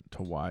argument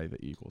to why the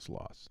Eagles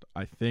lost.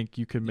 I think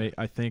you can make,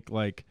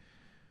 like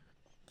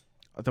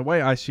the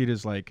way I see it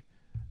is like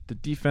the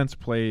defense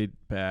played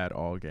bad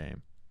all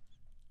game,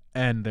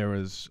 and there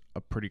was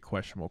a pretty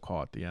questionable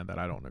call at the end that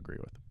I don't agree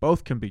with.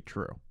 Both can be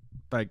true.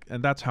 Like,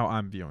 and that's how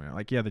I'm viewing it.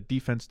 Like, yeah, the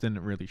defense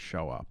didn't really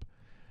show up,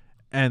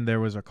 and there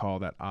was a call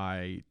that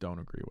I don't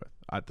agree with.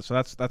 So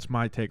that's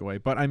my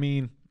takeaway. But I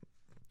mean,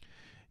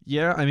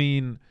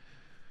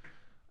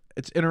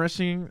 it's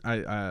interesting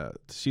to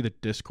see the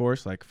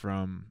discourse like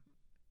from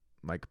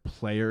like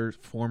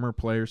former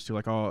players to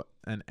like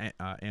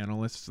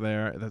analysts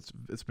there.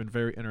 It's been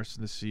very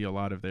interesting to see a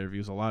lot of their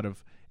views. A lot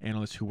of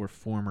analysts who were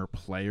former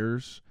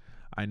players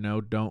I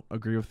know don't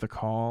agree with the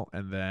call,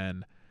 and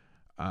then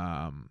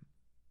I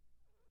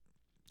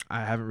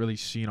haven't really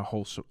seen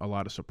a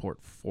lot of support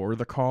for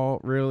the call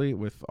really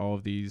with all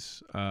of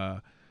these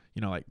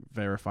like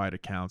verified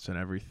accounts and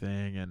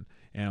everything, and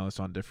analysts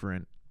on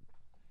different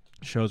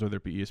shows, whether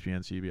it be ESPN,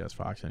 CBS,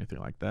 Fox, anything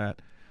like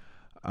that.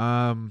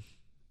 I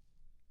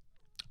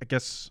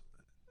guess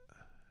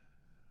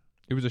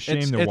it was a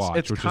shame to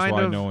watch, which is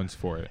why no one's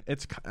for it.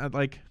 It's kind of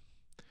like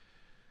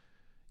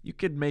you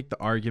could make the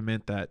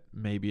argument that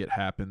maybe it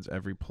happens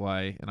every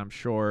play, and I'm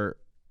sure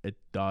it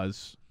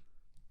does.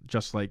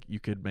 Just like you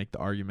could make the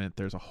argument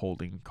there's a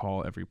holding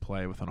call every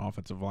play with an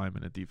offensive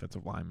lineman and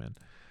defensive lineman.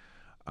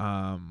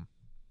 I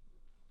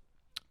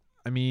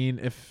mean,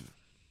 if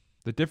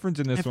the difference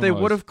in this if one they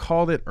would have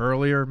called it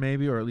earlier,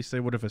 maybe, or at least they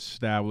would have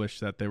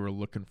established that they were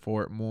looking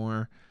for it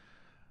more.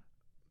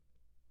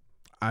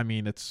 I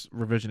mean, it's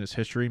revisionist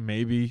history.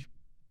 Maybe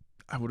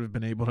I would have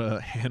been able to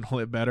handle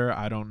it better.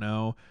 I don't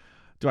know.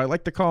 Do I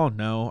like the call?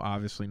 No,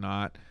 obviously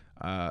not.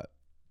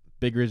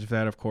 Big reason for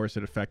that, of course,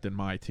 it affected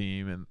my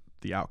team and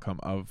the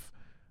outcome of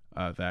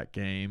that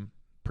game.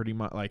 Pretty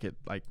much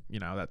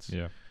that's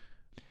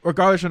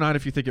regardless or not,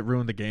 if you think it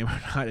ruined the game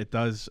or not, it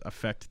does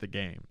affect the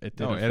game. It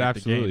did affect it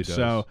absolutely the game. does.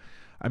 So,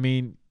 I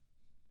mean,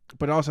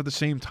 but also at the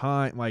same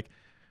time, like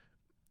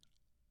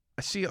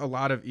I see a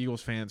lot of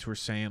Eagles fans who are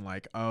saying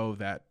like, oh,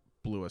 that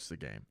blew us the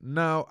game.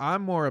 No,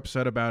 I'm more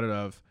upset about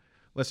it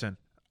listen,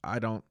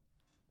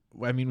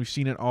 we've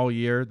seen it all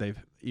year.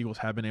 Eagles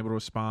have been able to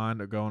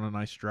respond or go on a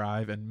nice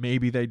drive, and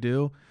maybe they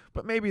do,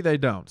 but maybe they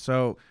don't.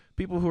 So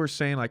people who are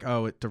saying like,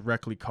 oh, it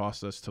directly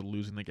cost us to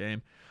losing the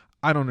game,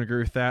 I don't agree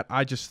with that.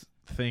 I just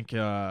think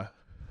I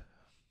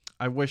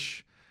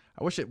wish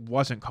it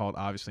wasn't called,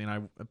 obviously,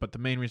 but the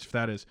main reason for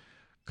that is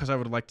because I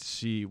would like to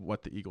see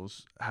what the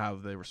Eagles, how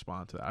they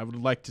respond to that. I would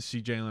like to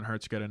see Jalen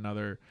Hurts get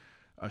another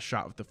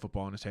shot with the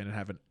football in his hand and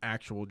have an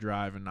actual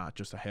drive and not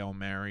just a Hail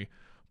Mary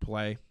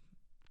play.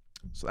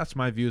 So that's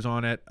my views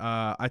on it.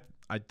 I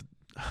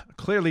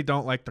clearly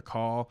don't like the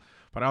call,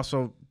 but I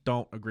also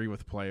don't agree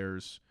with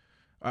players.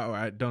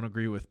 I don't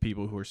agree with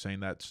people who are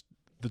saying that's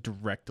the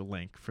direct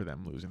link for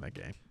them losing that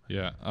game.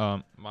 Yeah.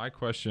 My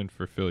question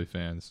for Philly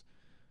fans,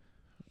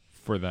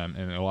 for them,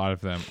 and a lot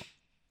of them,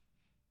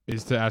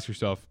 is to ask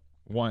yourself,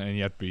 one, and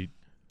you have to be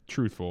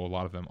truthful, a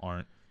lot of them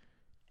aren't.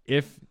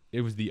 If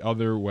it was the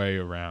other way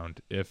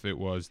around, if it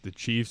was the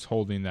Chiefs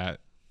holding that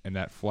and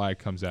that flag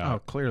comes out. Oh,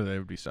 clearly they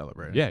would be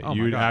celebrating. Yeah,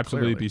 you would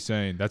absolutely be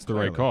saying that's the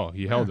right call.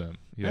 He held him.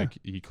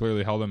 He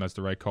clearly held him. That's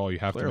the right call. You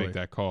have to make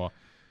that call.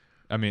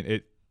 I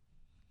mean,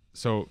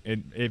 So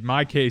in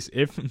my case,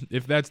 if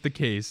that's the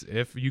case,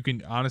 if you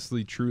can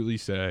honestly, truly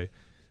say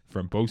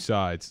from both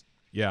sides,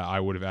 yeah, I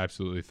would have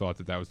absolutely thought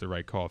that was the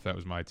right call if that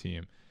was my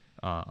team.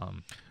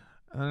 And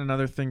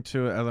another thing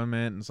too,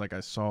 element is like I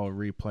saw a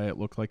replay. It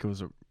looked like it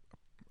was a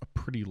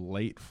pretty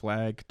late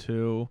flag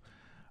too.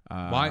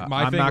 I'm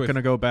not going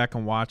to go back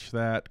and watch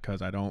that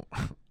because I don't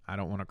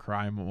want to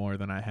cry more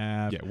than I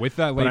have. Yeah, with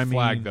that late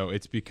flag though,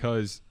 it's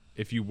because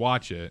if you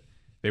watch it,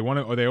 they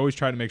always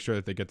try to make sure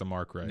that they get the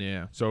mark right.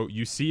 Yeah. So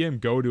you see him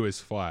go to his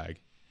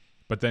flag,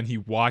 but then he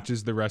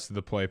watches the rest of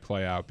the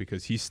play out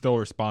because he's still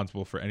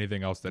responsible for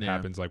anything else that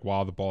happens, like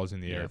while the ball's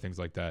in the air, things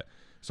like that.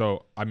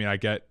 So I mean, I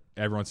get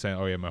everyone saying,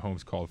 "Oh yeah,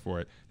 Mahomes called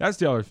for it." That's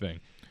the other thing.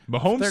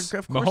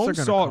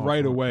 Mahomes saw it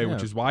right away,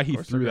 which is why he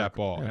threw that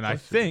ball. And I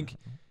think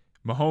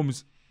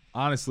Mahomes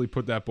honestly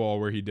put that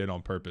ball where he did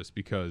on purpose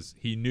because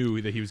he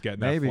knew that he was getting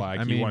that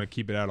flag. He wanted to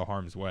keep it out of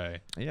harm's way.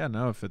 Yeah,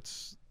 no, if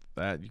it's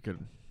that, you could.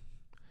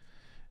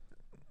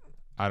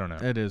 I don't know.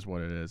 It is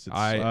what it is.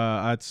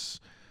 It's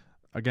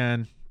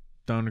again,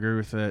 don't agree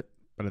with it,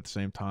 but at the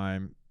same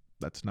time,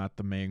 that's not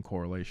the main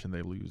correlation.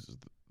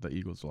 The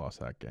Eagles lost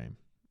that game,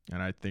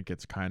 and I think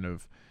it's kind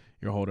of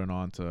you're holding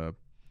on to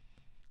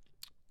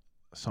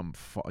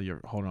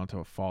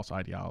a false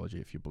ideology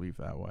if you believe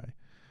that way.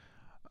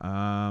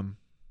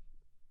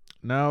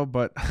 No,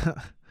 but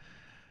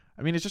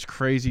I mean, it's just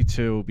crazy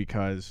too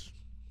because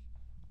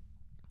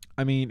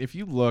I mean, if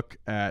you look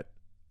at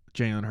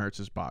Jalen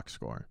Hurts' box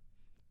score,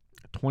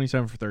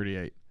 27 for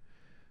 38,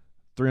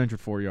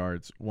 304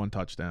 yards, 1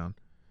 touchdown,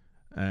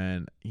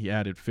 and he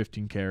added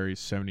 15 carries,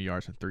 70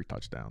 yards, and 3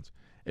 touchdowns.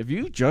 If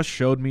you just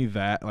showed me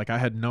that, like I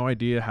had no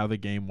idea how the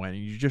game went,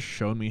 and you just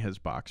showed me his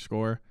box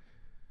score,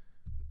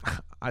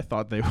 I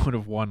thought they would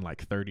have won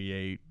like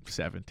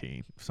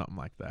 38-17, something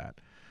like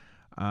that.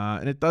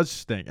 And it does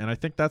stink, and I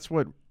think that's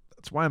why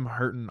I'm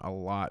hurting a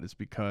lot is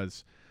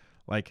because,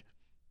 like,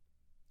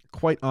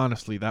 quite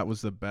honestly, that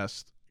was the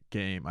best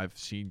game I've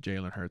seen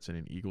Jalen Hurts in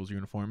an Eagles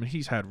uniform, and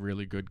he's had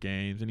really good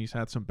games, and he's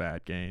had some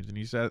bad games, and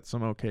he's had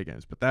some okay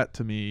games. But that,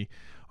 to me,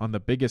 on the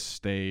biggest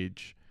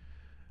stage,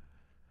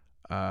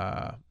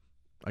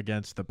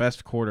 against the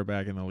best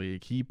quarterback in the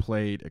league, he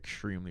played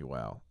extremely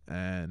well,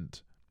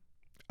 and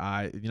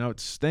it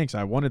stinks.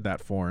 I wanted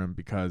that for him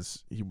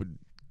because he would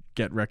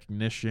get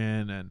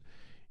recognition, and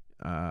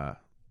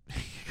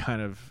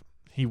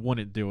he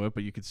wouldn't do it,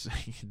 but you could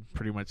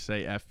pretty much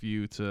say F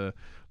you to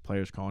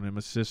players calling him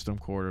a system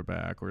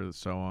quarterback or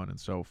so on and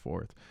so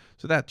forth.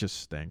 So that just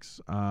stinks.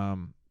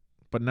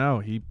 But no,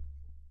 he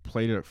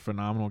played a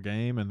phenomenal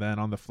game. And then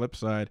on the flip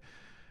side,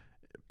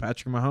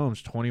 Patrick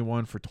Mahomes,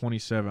 21 for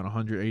 27,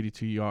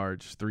 182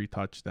 yards, 3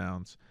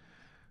 touchdowns.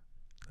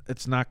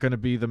 It's not going to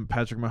be the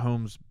Patrick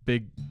Mahomes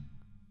big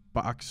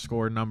box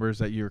score numbers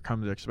that you're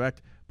come to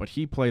expect, but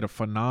he played a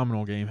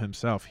phenomenal game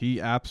himself. He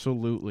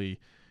absolutely,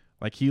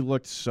 he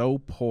looked so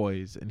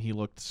poised and he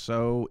looked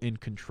so in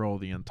control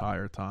the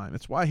entire time.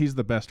 It's why he's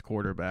the best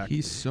quarterback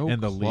in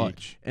the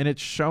league. And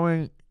it's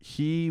showing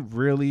he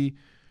really,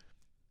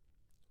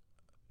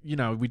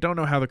 we don't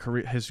know how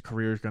his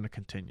career is going to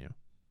continue,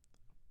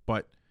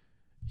 but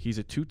he's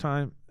a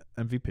 2-time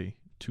MVP,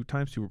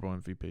 2-time Super Bowl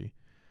MVP,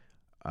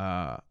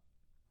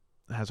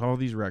 has all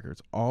these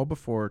records, all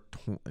before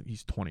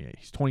he's 28.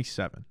 He's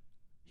 27.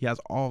 He has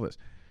all this.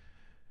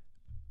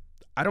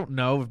 I don't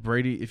know if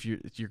Brady, if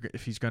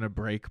he's going to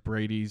break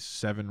Brady's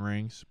 7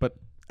 rings, but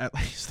at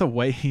least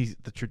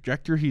the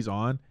trajectory he's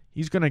on,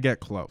 he's going to get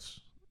close.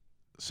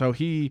 So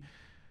the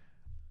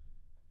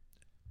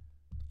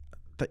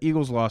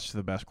Eagles lost to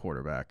the best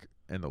quarterback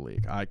in the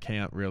league. I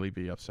can't really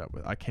be upset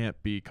with. I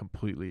can't be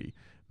completely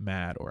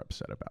mad or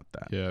upset about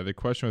that. Yeah, the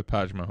question with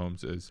Patrick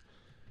Mahomes is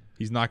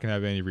he's not going to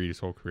have Andy Reid his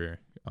whole career.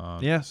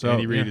 So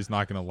Andy Reid is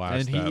not going to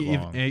last that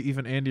long.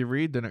 Even Andy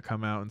Reid didn't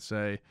come out and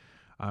say,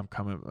 I'm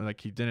coming. Like,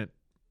 he didn't.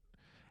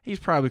 he's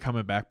probably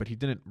coming back, but he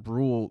didn't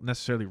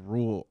necessarily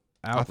rule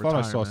out. I thought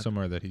I saw retirement.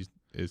 somewhere that he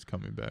is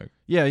coming back.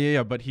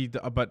 Yeah. But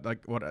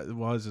like what it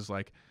was is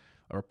like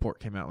a report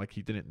came out like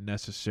he didn't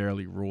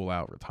necessarily rule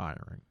out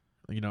retiring.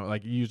 You know,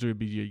 like usually it would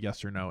be a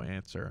yes or no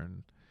answer,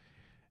 and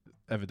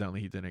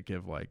evidently he didn't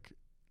give like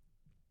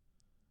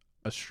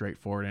a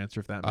straightforward answer,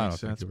 if that I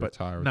makes don't sense. think But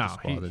he'll retire with no, the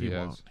squad that he he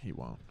won't. has. He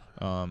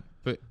won't.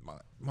 But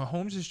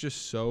Mahomes is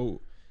just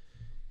so,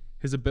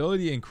 his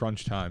ability in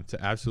crunch time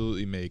to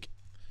absolutely make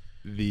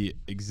the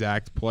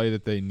exact play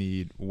that they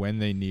need when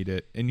they need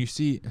it. And you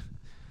see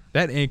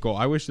that ankle,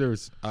 I wish there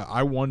was,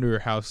 I wonder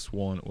how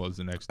swollen it was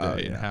the next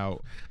day and how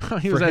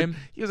he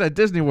was at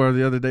Disney World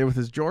the other day with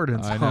his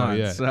Jordans I know, on.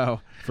 yeah. So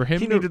for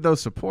him he to, needed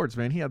those supports,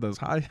 man. He had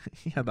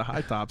the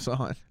high tops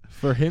on.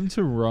 for him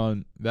to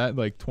run that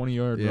like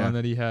 20-yard run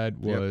that he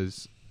had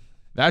was,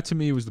 that to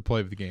me was the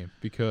play of the game,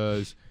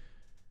 because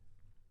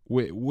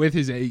with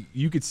his,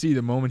 you could see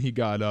the moment he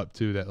got up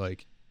too that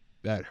like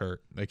that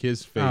hurt, like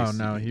his face. Oh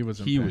no, he was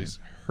in pain. was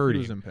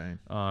hurting. He was in pain.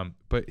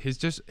 But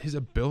his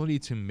ability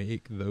to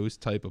make those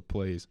type of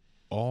plays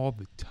all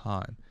the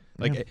time.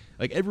 Like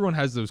everyone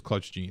has those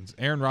clutch genes.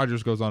 Aaron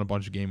Rodgers goes on a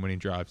bunch of game-winning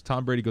drives.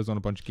 Tom Brady goes on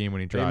a bunch of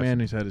game-winning drives.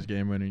 Manning's had his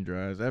game-winning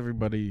drives.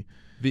 Everybody.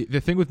 The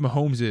thing with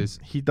Mahomes is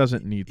he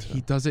doesn't need to.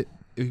 He does it.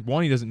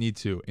 One, he doesn't need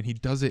to, and he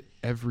does it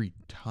every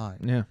time.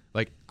 Yeah.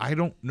 Like, I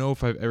don't know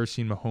if I've ever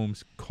seen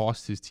Mahomes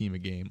cost his team a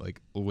game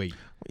like late.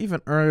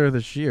 Even earlier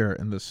this year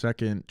in the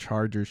second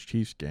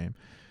Chargers-Chiefs game,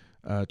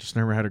 just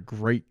never had a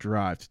great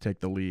drive to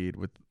take the lead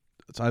with,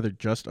 it's either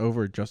just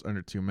over or just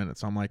under 2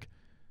 minutes. I'm like,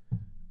 you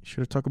should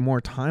have took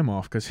more time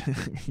off because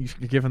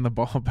you're giving the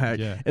ball back.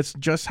 Yeah. It's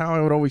just how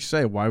I would always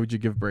say, why would you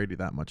give Brady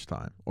that much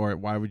time? Or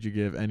why would you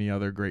give any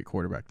other great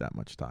quarterback that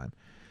much time?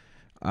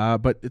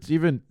 But it's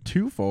even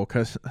twofold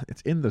because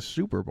it's in the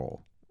Super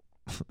Bowl,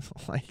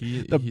 like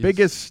the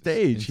biggest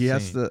stage. Insane. He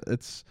has to.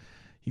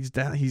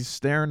 He's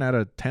staring at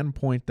a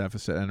 10-point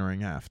deficit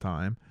entering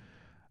halftime.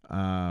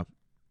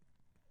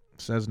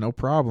 Says no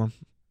problem.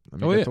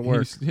 Let me get to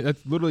work.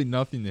 That's literally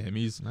nothing to him.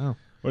 He's No.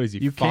 What is he?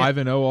 You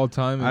 5-0 all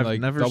time and like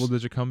never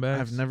double-digit comebacks.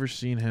 I've never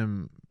seen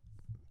him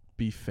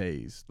be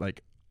phased,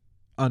 like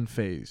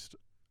unfazed.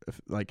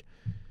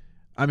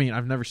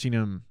 I've never seen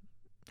him.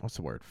 What's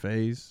the word?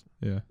 Phase.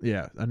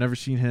 Yeah. I've never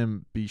seen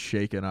him be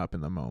shaken up in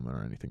the moment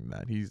or anything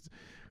like that. He's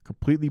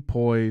completely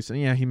poised,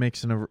 and he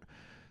makes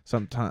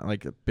sometimes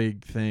like a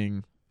big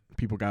thing.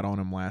 People got on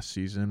him last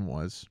season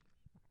was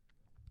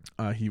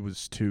he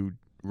was too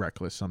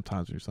reckless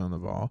sometimes when he was throwing the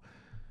ball.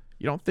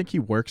 You don't think he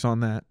works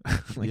on that?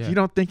 You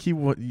don't think he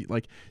would?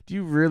 Like, do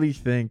you really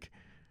think?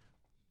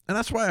 And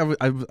that's why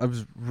I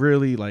was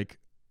really like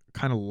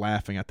kind of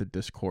laughing at the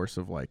discourse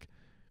of like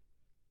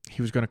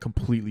he was going to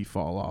completely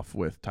fall off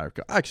with Tyreek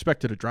Hill. I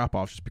expected a drop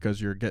off just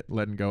because you're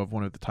letting go of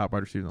one of the top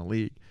wide receivers in the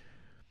league.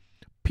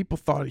 People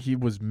thought he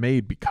was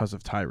made because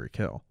of Tyreek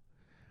Hill,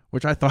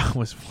 which I thought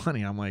was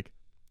funny. I'm like,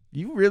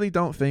 you really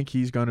don't think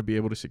he's going to be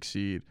able to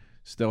succeed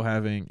still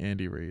having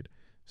Andy Reid,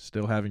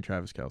 still having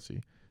Travis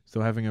Kelce,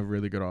 still having a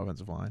really good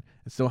offensive line,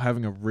 and still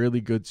having a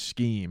really good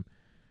scheme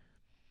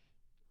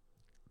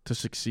to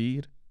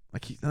succeed?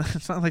 Like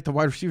it's not like the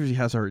wide receivers he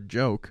has are a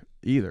joke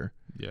either.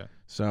 Yeah.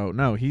 So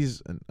no,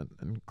 he's an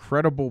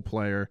incredible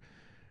player,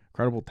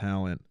 incredible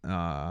talent.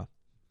 And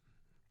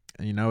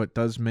it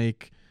does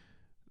make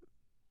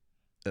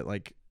it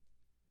like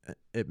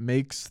it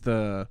makes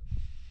the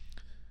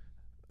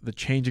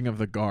changing of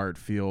the guard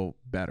feel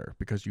better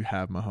because you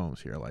have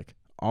Mahomes here. Like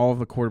all of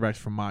the quarterbacks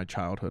from my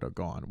childhood are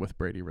gone with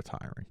Brady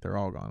retiring. They're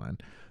all gone.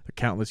 And the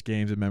countless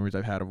games and memories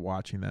I've had of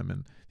watching them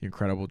and the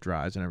incredible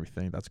drives and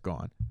everything, that's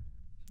gone.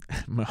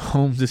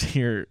 Mahomes is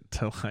here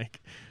to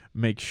like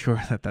make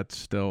sure that that's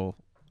still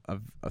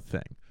a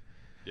thing.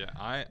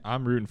 Yeah,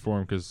 I'm rooting for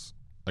him because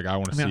like I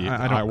want to see.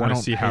 I want to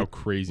don't see how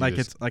crazy. Like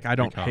this it's like I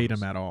don't becomes. hate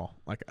him at all.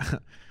 Like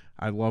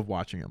I love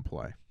watching him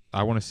play.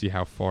 I want to see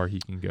how far he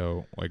can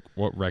go, like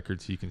what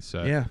records he can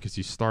set. Yeah, because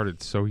he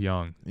started so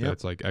young. Yeah,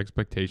 it's like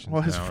expectations.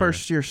 Well, his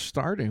first year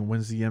starting,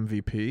 wins the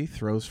MVP,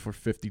 throws for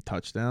 50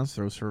 touchdowns,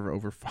 throws for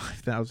over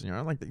 5,000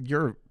 yards. Like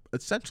you're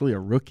essentially a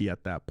rookie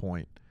at that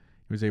point.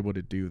 He was able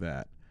to do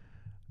that,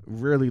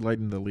 really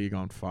lighting the league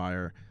on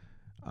fire.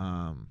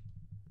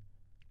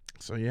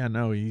 So yeah,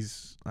 no,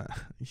 he's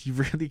you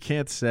really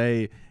can't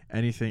say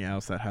anything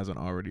else that hasn't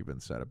already been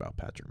said about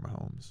Patrick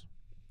Mahomes.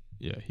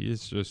 Yeah, he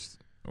is just.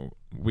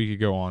 We could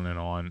go on and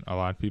on. A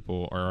lot of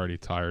people are already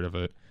tired of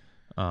it.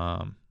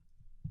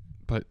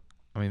 But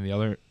I mean,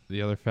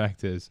 the other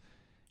fact is,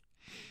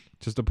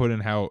 just to put in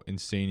how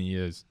insane he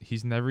is,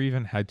 he's never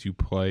even had to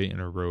play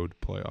in a road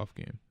playoff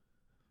game.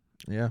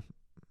 Yeah.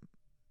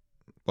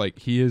 Like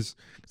he is.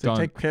 They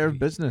take care of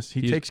business.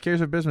 He takes care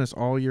of business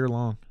all year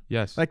long.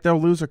 Yes. Like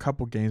they'll lose a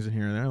couple games in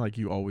here and there, like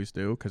you always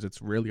do, because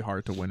it's really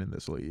hard to win in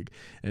this league.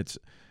 It's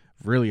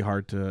really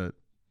hard to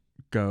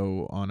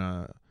go on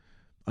a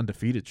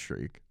undefeated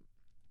streak,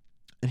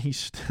 and it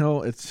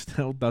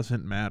still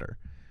doesn't matter.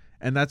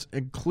 And that's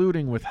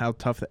including with how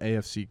tough the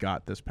AFC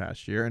got this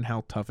past year and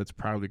how tough it's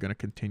probably going to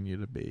continue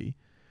to be.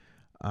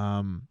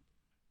 And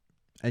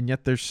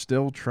yet they're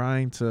still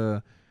trying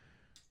to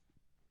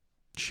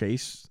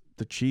chase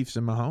the Chiefs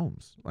and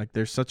Mahomes. Like,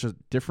 there's such a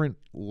different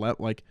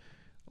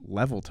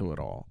level to it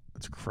all.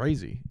 It's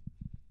crazy.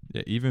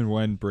 Yeah, even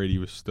when Brady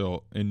was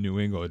still in New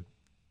England,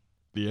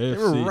 the AFC, They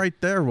were right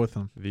there with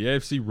him. The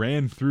AFC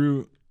ran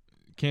through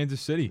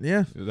Kansas City.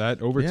 Yeah.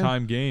 That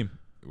overtime game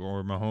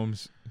where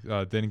Mahomes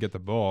didn't get the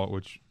ball,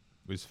 which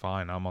was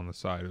fine. I'm on the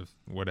side of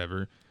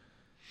whatever.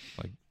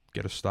 Like,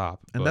 get a stop.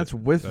 And that's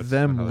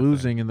them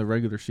losing in the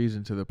regular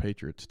season to the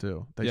Patriots,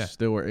 too. They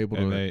still were able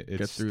to get through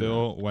that. It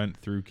still went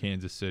through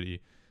Kansas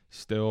City.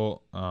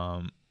 Still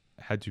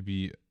had to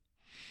be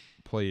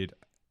played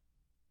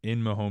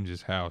in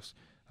Mahomes' house,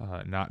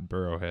 not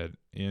Burrowhead,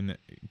 in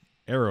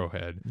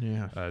Arrowhead.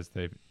 Yeah.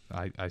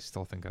 I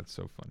still think that's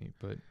so funny,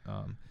 but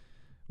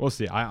we'll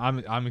see.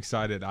 I'm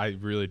excited. I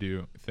really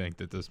do think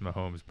that this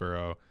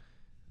Mahomes-Burrow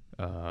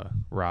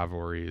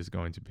rivalry is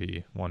going to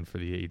be one for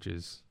the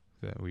ages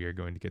that we are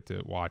going to get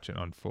to watch it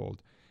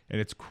unfold.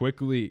 And it's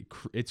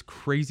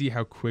crazy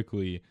how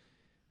quickly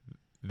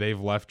they've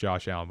left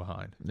Josh Allen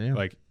behind. Yeah.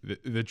 Like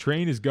the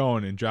train is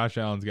going, and Josh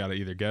Allen's got to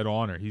either get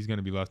on or he's going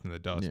to be left in the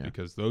dust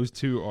because those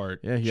two are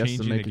he has changing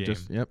to make the it game.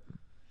 Yep.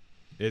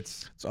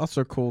 It's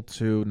also cool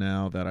too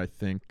now that I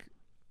think.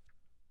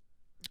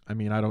 I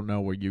mean, I don't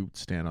know where you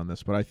stand on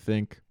this, but I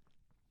think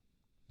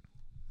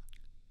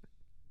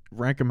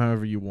rank them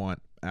however you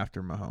want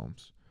after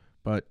Mahomes,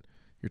 but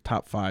your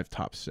top 5,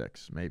 top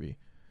 6, maybe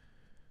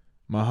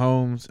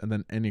Mahomes, and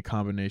then any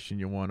combination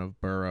you want of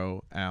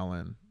Burrow,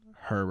 Allen,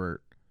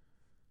 Herbert,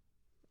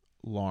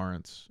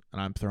 Lawrence, and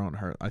I'm throwing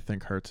Hurts. I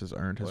think Hurts has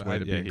earned his way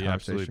to be in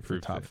conversation for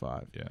top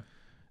 5. Yeah.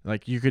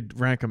 Like, you could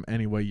rank them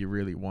any way you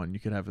really want.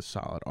 You could have a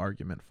solid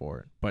argument for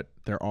it, but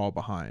they're all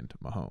behind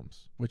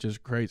Mahomes, which is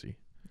crazy.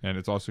 And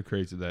it's also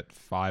crazy that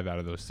 5 out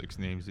of those 6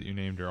 names that you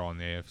named are all in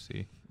the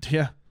AFC.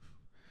 Yeah.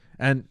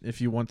 And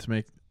if you want to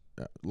make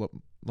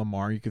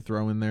Lamar, you could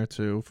throw in there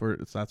too.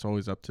 That's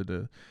always up to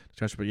the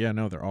discussion. But yeah,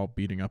 no, they're all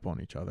beating up on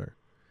each other.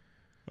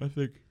 I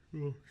think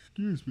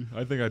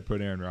I'd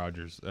put Aaron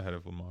Rodgers ahead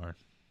of Lamar.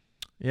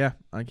 Yeah,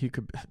 like he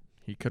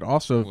could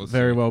also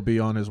very well be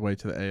on his way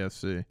to the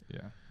AFC.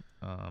 Yeah.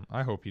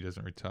 I hope he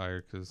doesn't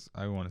retire because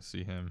I want to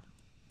see him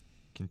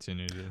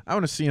continue to. I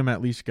want to see him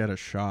at least get a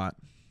shot.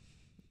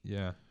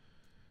 Yeah.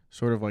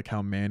 Sort of like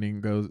how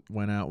Manning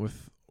went out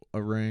with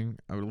a ring.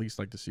 I would at least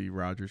like to see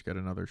Rodgers get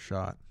another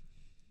shot.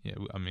 Yeah,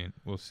 I mean,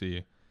 we'll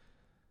see.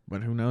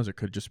 But who knows? It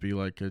could just be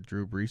like a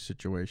Drew Brees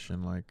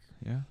situation. Like,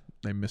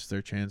 they missed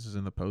their chances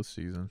in the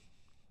postseason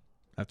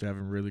after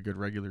having really good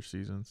regular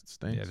seasons. It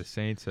stinks. Yeah, the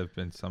Saints have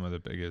been some of the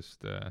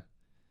biggest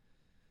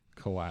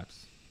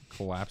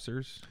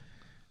collapsers.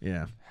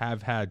 Yeah.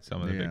 Have had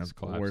some of the biggest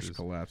collapses. The worst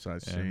collapse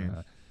I've seen.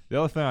 The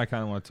other thing I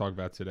kind of want to talk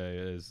about today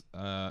is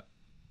I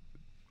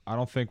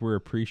don't think we're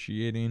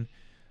appreciating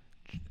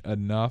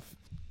enough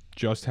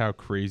just how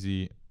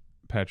crazy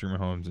Patrick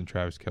Mahomes and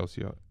Travis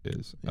Kelce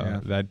is.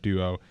 That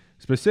duo,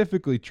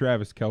 specifically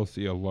Travis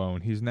Kelce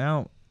alone, he's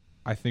now,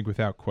 I think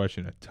without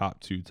question, a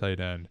top 2 tight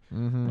end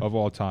of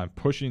all time,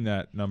 pushing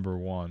that number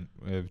 1,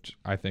 which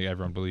I think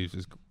everyone believes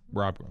is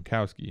Rob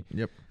Gronkowski.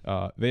 Yep.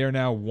 They are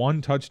now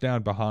 1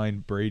 touchdown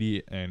behind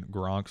Brady and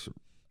Gronk's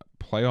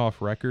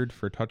playoff record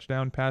for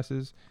touchdown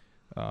passes.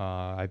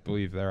 I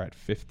believe they're at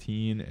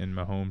 15, and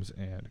Mahomes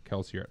and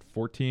Kelce are at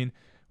 14,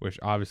 which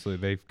obviously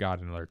they've got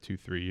in another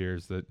 2-3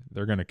 years that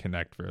they're going to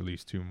connect for at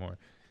least 2 more.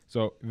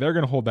 So they're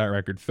going to hold that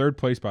record. 3rd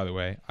place, by the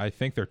way, I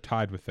think they're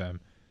tied with them,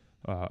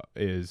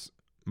 is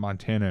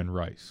Montana and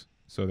Rice.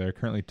 So they're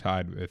currently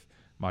tied with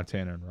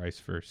Montana and Rice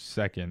for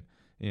 2nd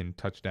in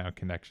touchdown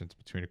connections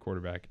between a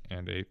quarterback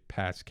and a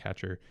pass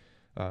catcher.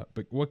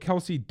 But what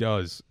Kelce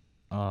does,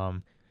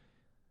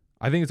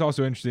 I think it's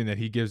also interesting that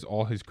he gives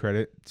all his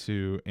credit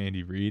to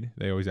Andy Reid.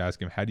 They always ask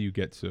him, how do you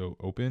get so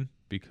open?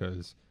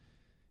 Because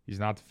he's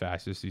not the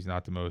fastest. He's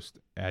not the most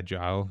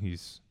agile.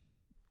 He's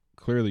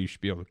clearly, you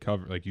should be able to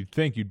cover. Like, you'd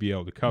think you'd be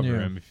able to cover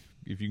him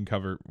if you can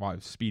cover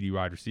speedy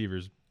wide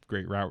receivers,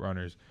 great route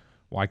runners.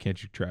 Why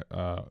can't you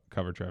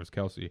cover Travis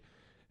Kelce?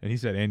 And he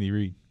said Andy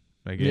Reid.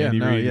 Like,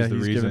 Andy Reid is the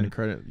he's reason. Giving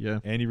credit. Yeah.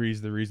 Andy Reid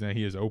is the reason that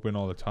he is open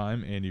all the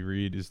time. Andy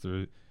Reid is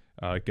the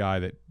guy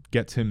that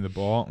gets him the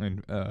ball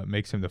and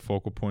makes him the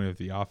focal point of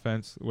the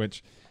offense,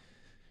 which,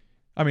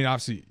 I mean,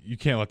 obviously you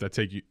can't let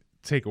that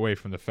take away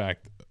from the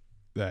fact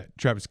that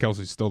Travis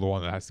Kelce is still the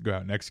one that has to go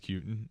out and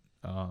execute.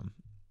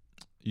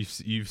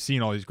 You've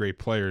seen all these great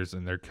players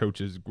and their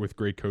coaches with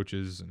great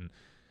coaches and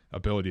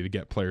ability to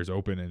get players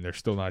open, and they're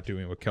still not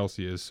doing what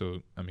Kelce is.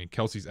 So, I mean,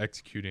 Kelce's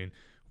executing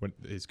when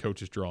his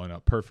coach is drawing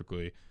up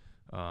perfectly.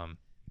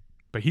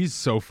 But he's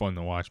so fun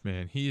to watch,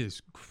 man. He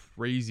is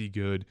crazy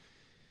good.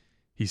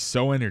 He's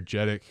so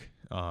energetic.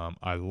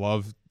 I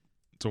love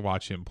to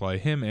watch him play.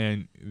 Him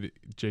and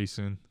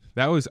Jason.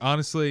 That was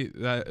honestly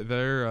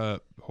their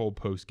whole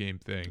post game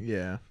thing.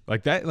 Yeah.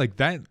 Like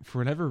that for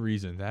whatever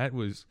reason, that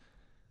was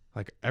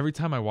like every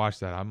time I watch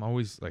that, I'm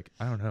always like,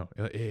 I don't know.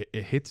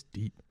 It hits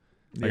deep.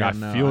 Like I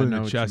feel it in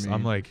the chest.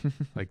 I'm like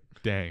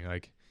dang,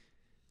 like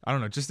I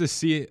don't know, just to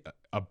see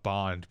a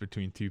bond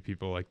between 2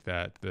 people like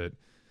that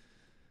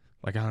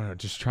like I don't know,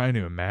 just trying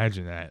to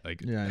imagine that,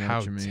 like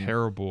how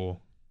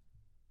terrible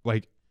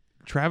like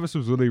Travis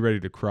was literally ready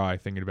to cry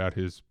thinking about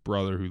his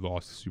brother who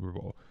lost the Super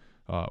Bowl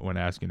when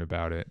asking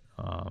about it.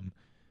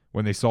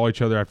 When they saw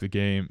each other after the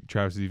game,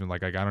 Travis is even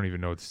like, I don't even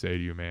know what to say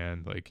to you,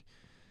 man. Like,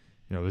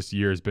 this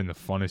year has been the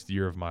funnest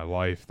year of my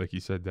life. Like, he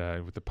said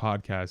that with the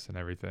podcast and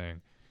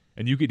everything.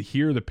 And you could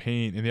hear the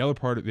pain. And the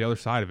other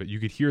side of it, you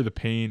could hear the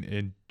pain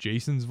in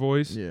Jason's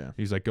voice. Yeah.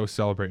 He's like, go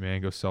celebrate,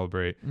 man. Go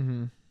celebrate.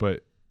 Mm-hmm.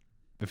 But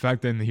the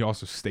fact that he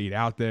also stayed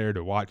out there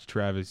to watch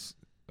Travis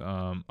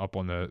up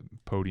on the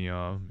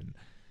podium. And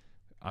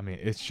I mean,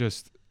 it's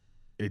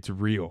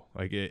real.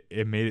 Like,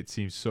 it made it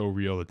seem so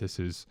real that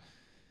these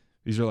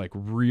are like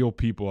real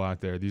people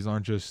out there. These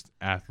aren't just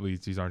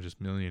athletes. These aren't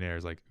just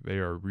millionaires. Like, they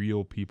are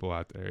real people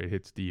out there. It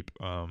hits deep.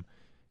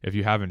 If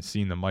you haven't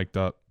seen the mic'd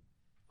up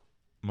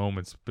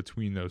moments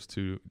between those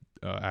two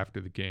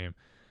after the game,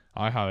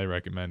 I highly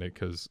recommend it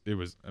because it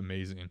was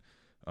amazing.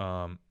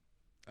 I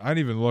didn't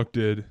even look.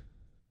 Did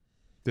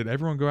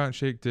everyone go out and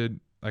shake?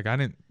 I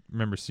didn't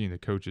remember seeing the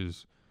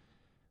coaches.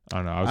 I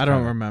don't know. I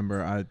don't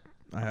remember.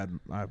 I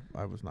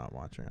was not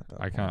watching at that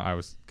point. I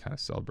was kind of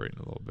celebrating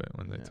a little bit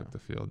when they took the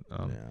field.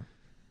 Yeah.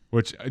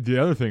 Which the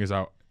other thing is,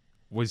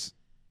 was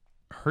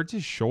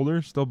Hurts'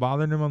 shoulder still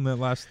bothering him on that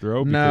last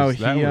throw? No,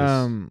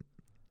 that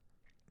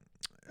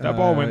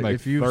ball went like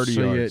if you 30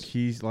 see yards. it,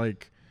 he's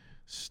like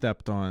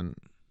stepped on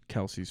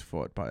Kelsey's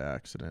foot by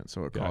accident,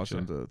 so it caused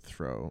him to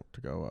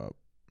go up.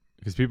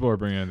 Because people are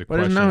bringing into But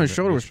question. no, his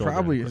shoulder was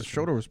probably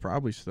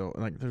still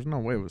like. There's no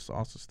way it was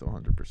also still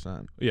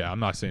 100%. Yeah, I'm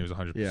not saying it was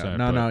 100%. Yeah,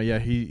 no. Yeah,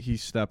 he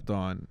stepped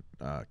on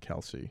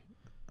Kelsey,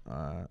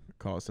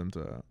 caused him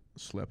to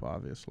slip.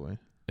 Obviously.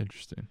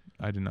 Interesting.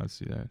 I did not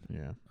see that.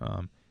 Yeah.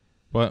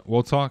 But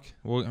we'll talk.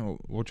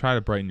 We'll try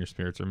to brighten your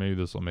spirits, or maybe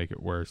this will make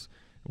it worse.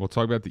 We'll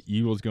talk about the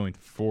Eagles going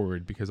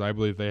forward because I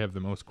believe they have the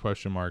most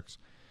question marks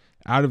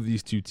out of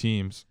these two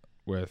teams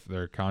with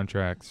their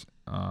contracts.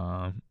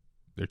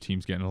 Their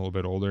team's getting a little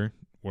bit older.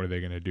 What are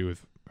they going to do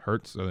with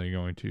Hurts? Are they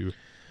going to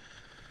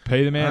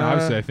pay the man?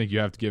 Obviously, I think you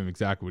have to give him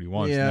exactly what he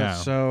wants now. Yeah,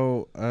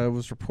 so it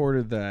was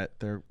reported that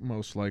they're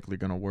most likely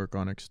going to work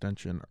on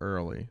extension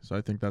early. So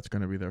I think that's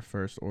going to be their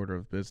first order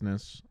of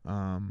business.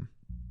 Well,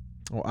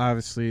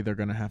 obviously, they're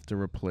going to have to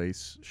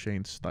replace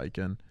Shane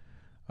Steichen.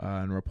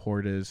 And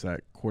report is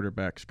that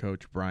quarterbacks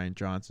coach Brian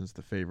Johnson's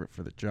the favorite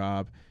for the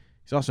job.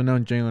 He's also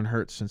known Jalen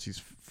Hurts since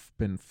he's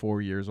been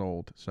 4 years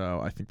old. So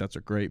I think that's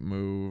a great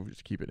move.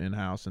 Just keep it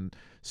in-house and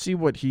see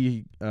what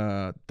he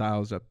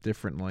dials up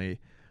differently.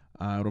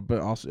 It'll be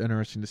also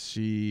interesting to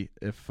see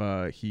if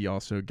he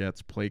also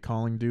gets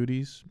play-calling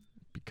duties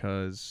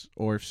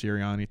or if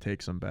Sirianni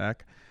takes him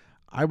back.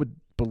 I would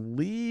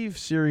believe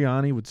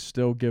Sirianni would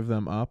still give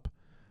them up,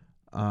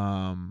 but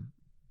I'm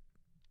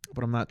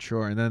not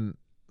sure. And then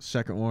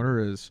second order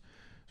is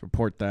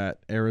report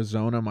that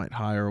Arizona might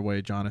hire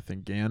away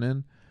Jonathan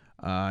Gannon.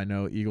 I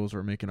know Eagles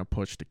are making a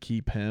push to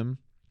keep him,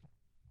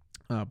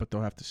 but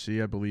they'll have to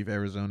see. I believe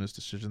Arizona's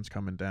decision's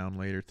coming down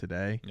later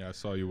today. Yeah, I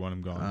saw you want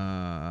him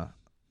gone.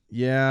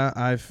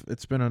 Yeah,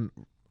 it's been an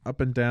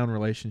up and down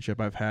relationship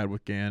I've had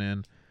with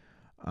Gannon.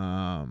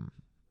 I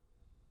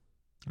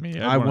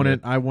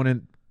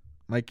wouldn't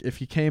like if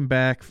he came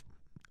back.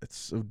 It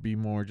would be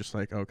more just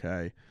like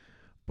okay,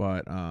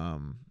 but I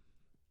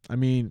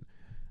mean,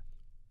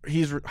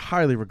 he's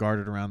highly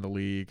regarded around the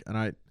league, and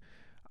I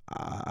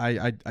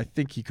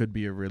think he could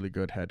be a really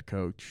good head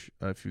coach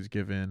if he was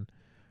given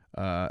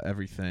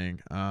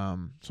everything.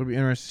 So it'll be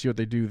interesting to see what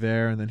they do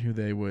there, and then who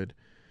they would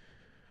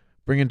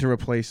bring in to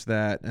replace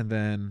that, and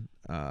then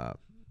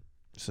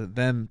so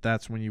then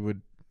that's when you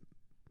would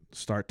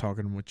start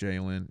talking with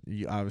Jalen.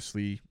 You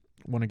obviously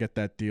want to get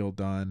that deal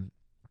done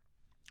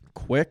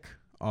quick,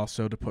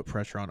 also to put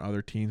pressure on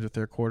other teams with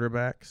their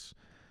quarterbacks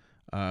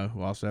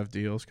who also have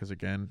deals, because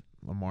again,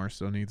 Lamar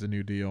still needs a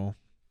new deal.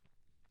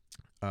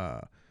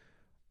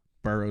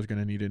 Burrow's going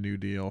to need a new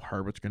deal.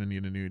 Herbert's going to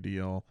need a new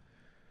deal.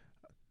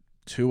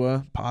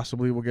 Tua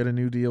possibly will get a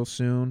new deal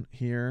soon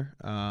here.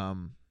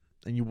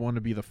 And you want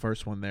to be the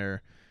first one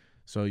there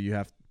so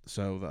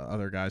the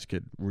other guys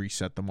could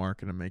reset the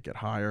market and make it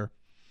higher.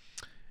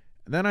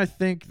 And then I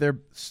think their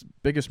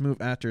biggest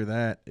move after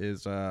that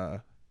is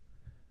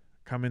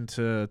coming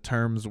to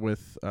terms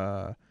with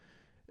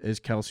is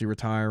Kelsey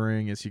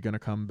retiring? Is he going to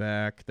come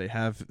back?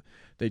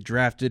 They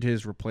drafted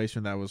his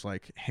replacement that was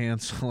like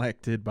hand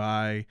selected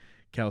by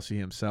Kelsey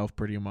himself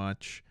pretty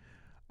much.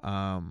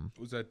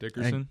 Was that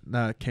Dickerson?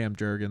 Cam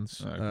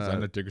Jurgens. I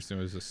know Dickerson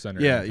was a center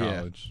in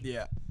college.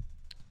 Yeah.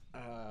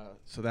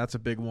 So that's a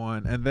big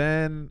one. And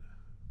then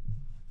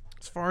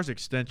as far as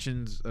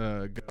extensions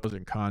goes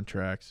and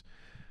contracts,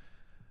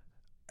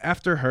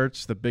 after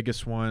Hurts, the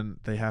biggest one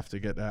they have to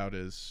get out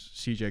is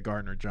C.J.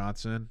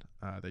 Gardner-Johnson.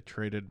 They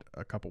traded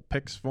a couple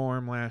picks for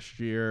him last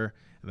year,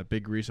 and the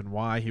big reason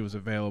why he was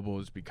available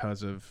is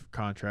because of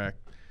contract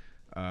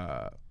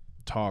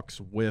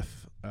talks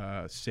with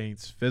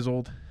Saints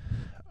fizzled.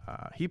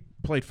 He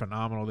played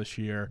phenomenal this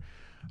year.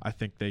 I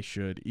think they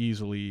should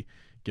easily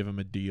give him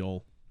a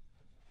deal.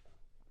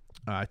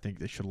 I think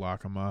they should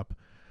lock him up.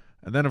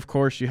 And then, of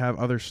course, you have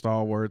other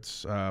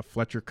stalwarts.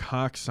 Fletcher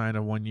Cox signed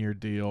a 1-year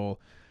deal.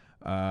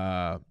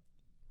 Brandon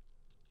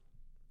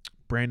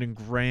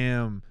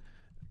Graham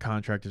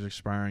contract is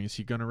expiring. Is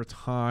he going to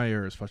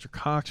retire? Is Fletcher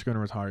Cox going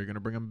to retire? Are you going to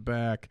bring him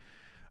back?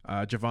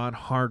 Javon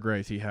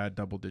Hargrave, he had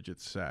double-digit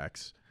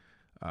sacks,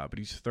 but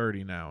he's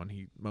 30 now, and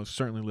he most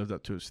certainly lived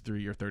up to his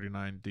 3-year,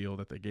 $39 deal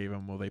that they gave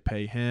him. Will they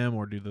pay him,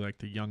 or do they like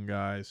the young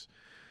guys?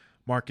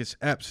 Marcus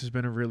Epps has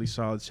been a really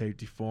solid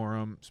safety for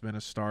him. He's been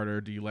a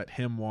starter. Do you let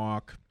him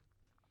walk?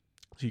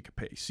 So you could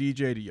pay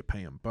CJ. Do you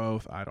pay them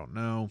both? I don't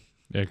know.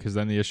 Yeah, because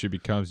then the issue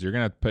becomes you're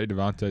going to have to pay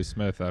Devontae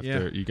Smith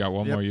after you got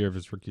one more year of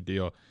his rookie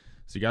deal.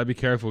 So you got to be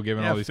careful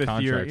giving all these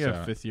contracts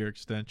out. Fifth-year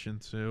extension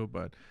too.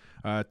 But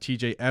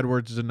TJ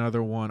Edwards is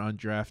another one,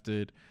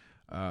 undrafted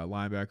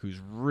linebacker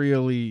who's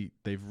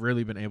they've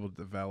really been able to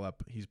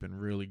develop. He's been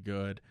really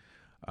good.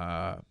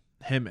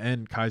 Him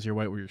and Kaiser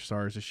White were your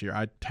stars this year.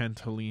 I tend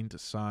to lean to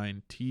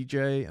sign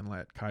TJ and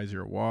let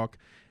Kaiser walk,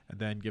 and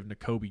then give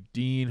Nakobe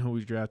Dean, who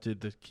we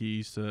drafted, the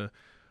keys to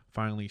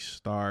finally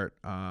start.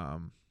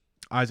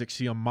 Isaac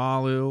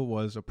Siamalu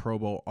was a Pro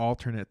Bowl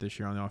alternate this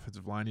year on the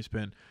offensive line. He's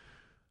been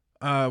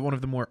one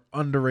of the more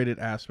underrated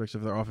aspects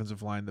of their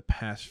offensive line the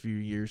past few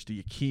years. Do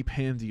you keep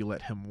him? Do you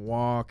let him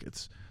walk?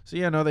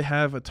 They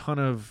have a ton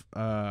of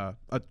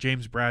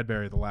James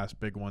Bradbury, the last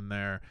big one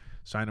there.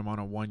 Signed him on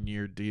a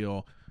 1-year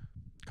deal,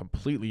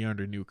 completely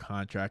under new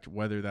contract.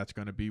 Whether that's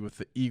going to be with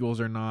the Eagles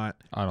or not,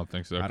 I don't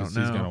think so, because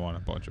he's going to want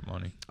a bunch of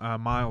money.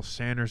 Miles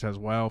Sanders as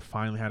well,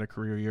 finally had a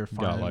career year,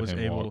 finally was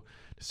able to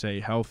stay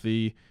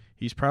healthy.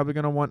 He's probably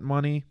going to want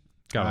money.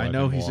 I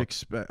know he's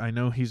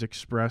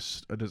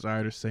expressed a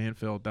desire to stay in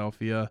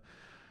Philadelphia.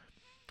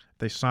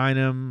 They sign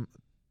him.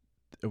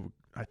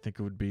 I think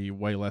it would be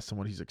way less than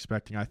what he's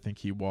expecting. I think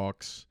he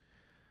walks.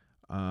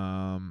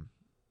 It's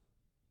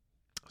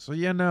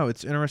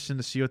interesting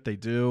to see what they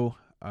do.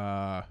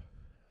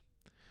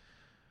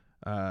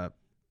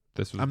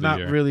 This was I'm not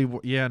year. Really.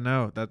 Yeah,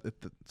 no, that it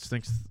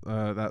stinks.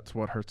 That's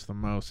what hurts the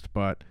most.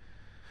 But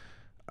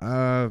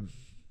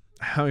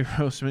Howie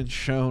Roseman's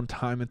shown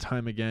time and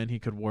time again he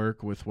could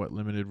work with what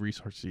limited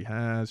resources he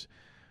has.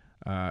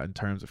 In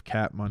terms of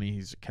cap money,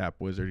 he's a cap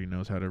wizard. He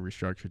knows how to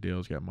restructure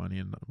deals, get money,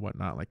 and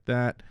whatnot like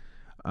that.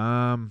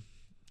 It'll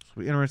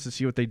be interesting to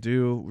see what they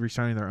do,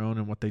 re-signing their own,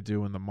 and what they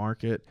do in the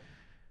market.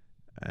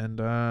 And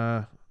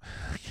I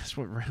guess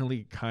what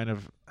really kind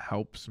of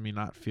helps me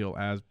not feel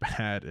as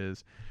bad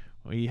is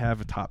we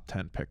have a top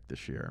 10 pick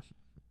this year.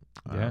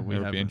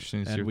 It'll be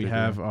interesting to see. And we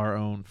have our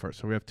own first.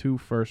 So we have 2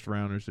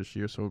 first-rounders this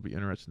year, so it'll be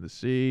interesting to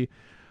see.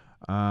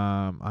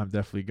 I'm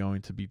definitely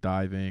going to be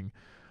diving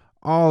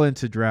all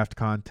into draft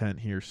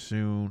content here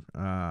soon.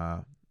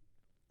 I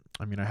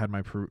had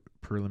my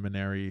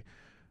preliminary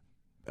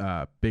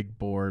big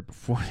board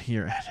before the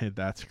year ended.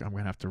 I'm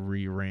going to have to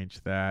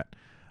rearrange that.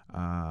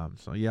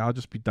 I'll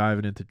just be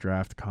diving into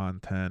draft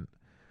content.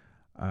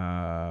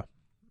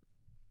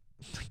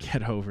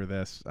 Get over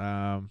this.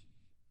 I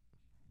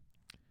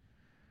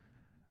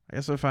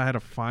guess if I had a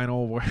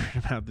final word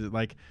about this,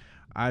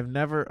 I've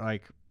never,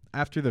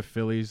 after the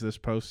Phillies this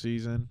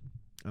postseason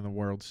and the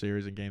World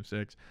Series in Game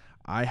 6,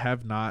 I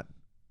have not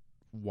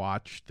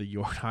watched the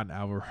Yordan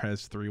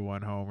Alvarez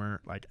 3-1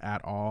 homer,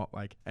 at all.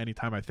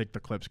 Anytime I think the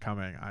clip's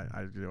coming,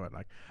 I do it.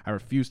 I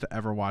refuse to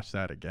ever watch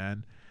that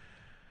again.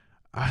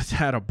 I was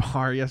at a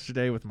bar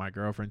yesterday with my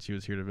girlfriend. She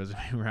was here to visit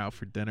me. We were out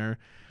for dinner.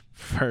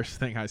 First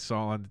thing I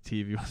saw on the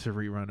TV was a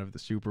rerun of the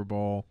Super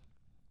Bowl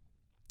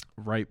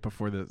right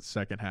before the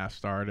second half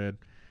started.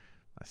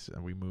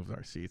 We moved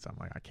our seats. I'm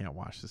like, I can't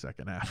watch the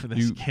second half of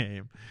this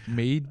game.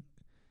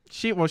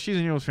 She's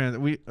an Eagles fan.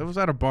 It was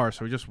at a bar,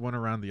 so we just went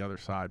around the other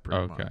side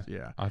pretty much.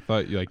 Yeah. I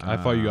thought you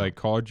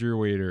called your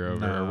waiter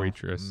over or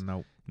waitress.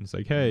 Nope. And it's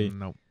like, hey.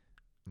 Nope.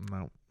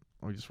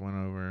 We just went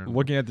over.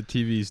 Looking at the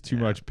TV is too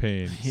much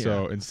pain. Yeah.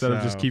 So instead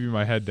of just keeping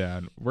my head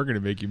down, we're going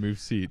to make you move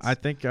seats. I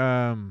think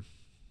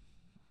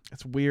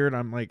it's weird.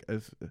 I'm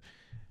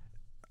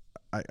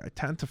I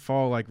tend to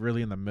fall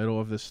really in the middle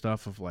of this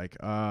stuff of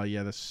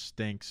this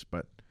stinks,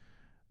 but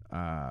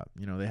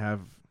they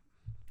have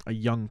a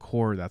young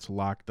core that's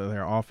locked.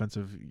 Their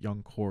offensive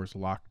young core is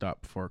locked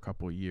up for a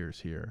couple of years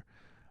here,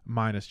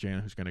 minus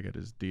Jalen, who's going to get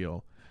his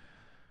deal.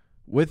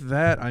 With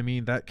that,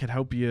 that could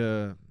help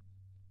you.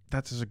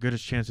 That's as good a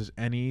chance as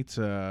any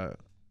to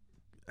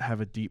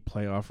have a deep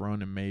playoff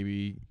run and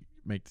maybe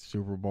make the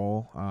Super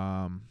Bowl.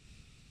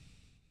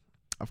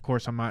 Of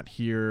course, I'm not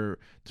here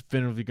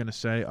definitively going to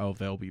say,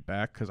 they'll be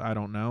back, because I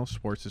don't know.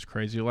 Sports is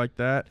crazy like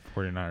that.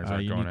 49ers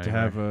aren't you going need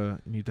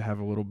anywhere. You need to have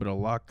a little bit of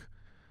luck.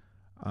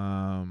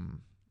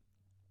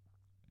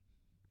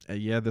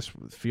 This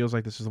feels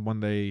like this is the one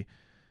this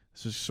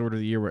is sort of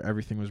the year where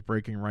everything was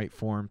breaking right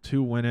for them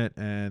to win it,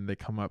 and they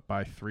come up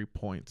by 3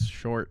 points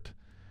short.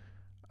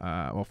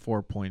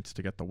 4 points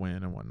to get the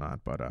win and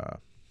whatnot, but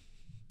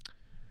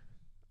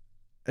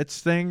it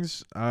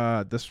stings.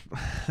 This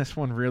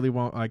one really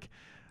won't. I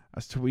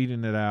was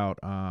tweeting it out.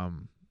 I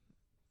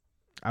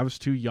was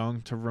too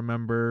young to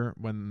remember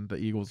when the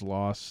Eagles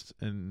lost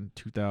in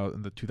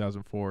the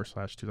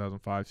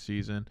 2004/2005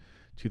 season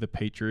to the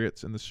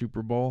Patriots in the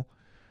Super Bowl.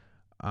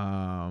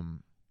 And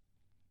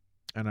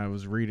I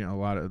was reading a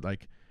lot of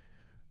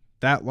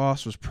that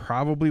loss was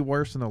probably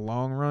worse in the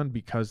long run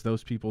because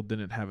those people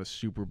didn't have a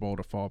Super Bowl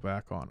to fall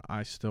back on.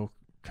 I still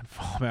can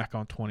fall back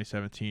on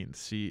 2017.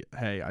 See,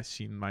 hey, I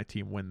seen my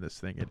team win this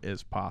thing. It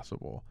is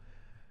possible.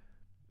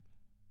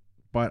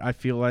 But I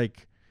feel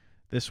like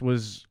this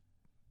was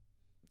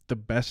the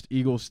best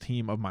Eagles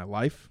team of my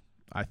life.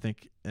 I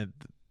think in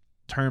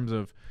terms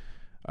of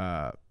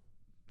how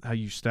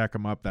you stack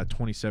them up, that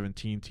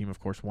 2017 team, of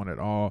course, won it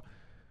all.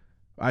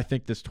 I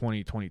think this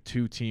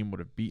 2022 team would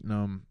have beaten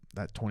them.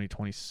 That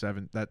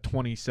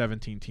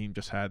 2017 team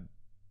just had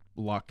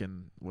luck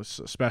and was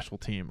a special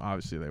team.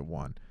 Obviously, they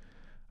won.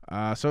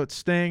 So it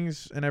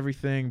stings and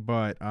everything,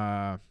 but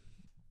I'm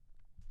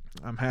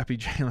happy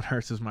Jalen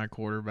Hurts is my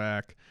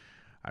quarterback.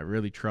 I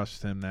really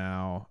trust him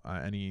now.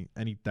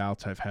 Any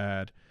doubts I've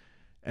had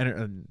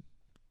and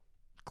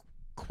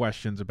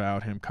questions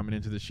about him coming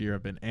into this year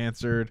have been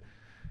answered.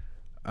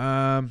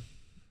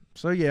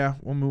 So, yeah,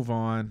 we'll move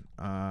on.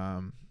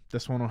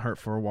 This one will hurt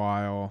for a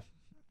while.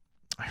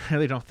 I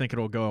really don't think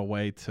it'll go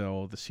away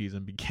till the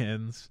season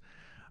begins.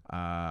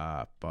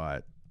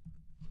 But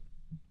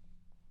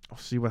we'll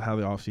see how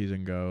the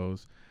offseason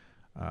goes.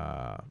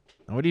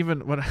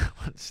 What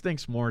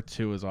stinks more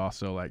too is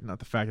also like not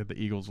the fact that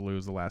the Eagles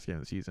lose the last game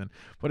of the season,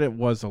 but it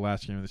was the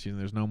last game of the season.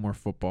 There's no more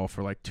football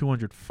for like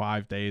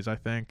 205 days, I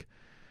think.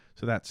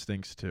 So that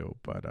stinks too.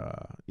 But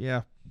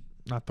yeah,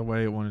 not the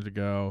way it wanted to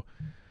go.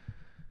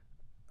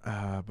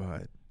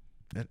 But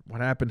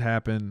what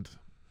happened.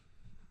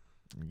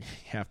 You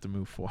have to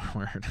move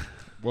forward.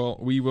 Well,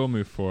 we will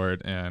move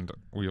forward, and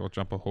we will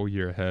jump a whole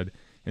year ahead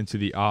into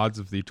the odds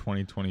of the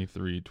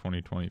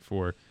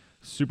 2023-2024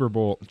 Super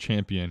Bowl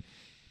champion.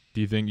 Do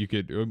you think you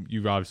could –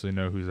 you obviously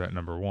know who's at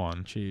number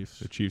one. Chiefs.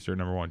 The Chiefs are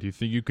number one. Do you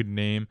think you could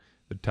name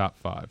the top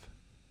five?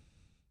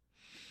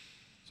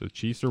 So the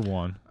Chiefs are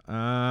one.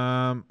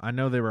 I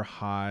know they were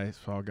high,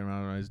 so I'll get them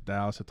out. Is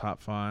Dallas a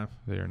top five?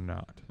 They are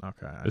not.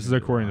 Okay. This is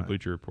according to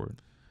Bleacher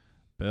Report.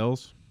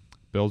 Bills?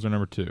 Bills are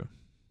number two.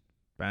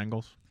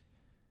 Bengals?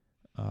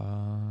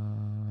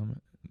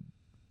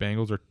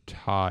 Bengals are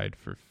tied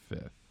for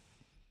fifth.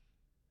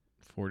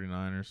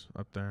 49ers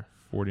up there.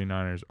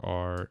 49ers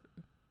are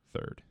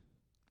third.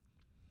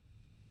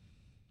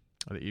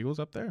 Are the Eagles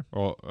up there?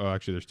 Well,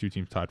 actually, there's two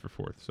teams tied for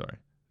fourth. Sorry.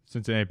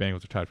 Cincinnati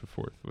Bengals are tied for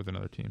fourth with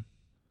another team.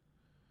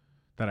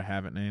 That I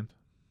haven't named?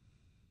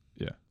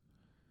 Yeah.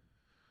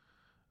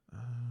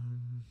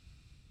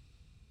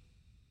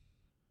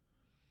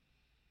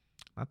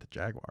 Not the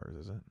Jaguars,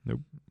 is it? Nope.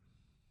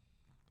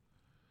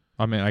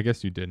 I mean, I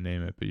guess you did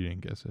name it, but you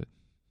didn't guess it.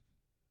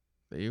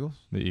 The Eagles?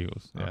 The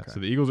Eagles, yeah. Okay. So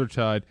the Eagles are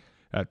tied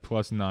at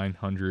plus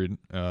 900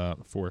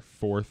 for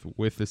fourth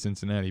with the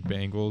Cincinnati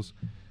Bengals.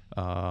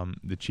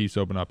 The Chiefs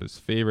open up as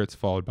favorites,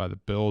 followed by the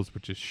Bills,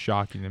 which is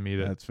shocking to me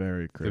that that's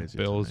very crazy.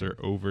 The Bills are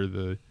over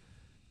the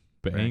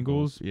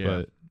Bengals. Yeah,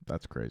 but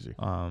that's crazy.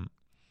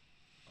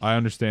 I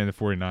understand the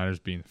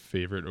 49ers being the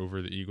favorite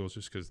over the Eagles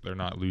just because they're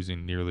not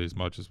losing nearly as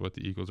much as what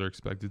the Eagles are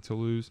expected to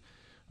lose.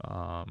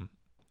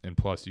 And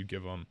plus, you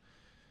give them –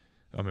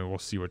 I mean, we'll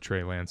see what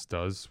Trey Lance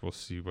does. We'll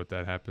see what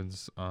that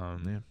happens.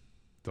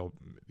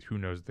 Who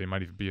knows? They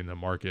might even be in the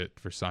market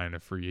for signing a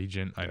free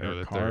agent. I know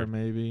that they're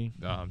maybe.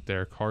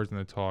 Derek Carr's in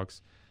the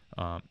talks.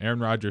 Aaron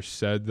Rodgers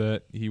said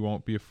that he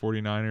won't be a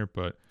 49er,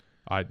 but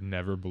I'd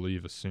never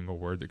believe a single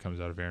word that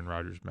comes out of Aaron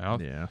Rodgers' mouth.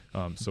 Yeah.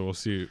 So we'll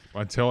see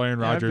until Aaron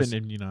Rodgers.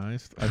 I've been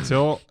immunized.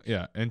 until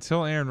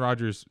Aaron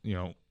Rodgers,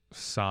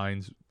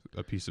 signs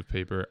a piece of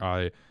paper,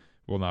 I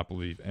will not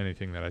believe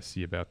anything that I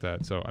see about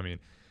that. So I mean.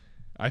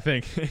 I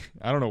think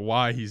I don't know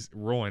why he's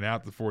rolling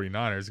out the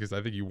 49ers because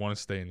I think you want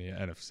to stay in the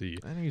NFC.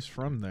 I think he's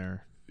from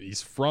there.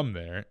 He's from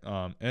there,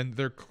 and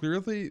they're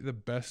clearly the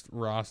best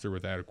roster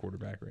without a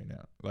quarterback right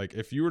now. Like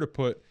if you were to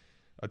put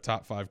a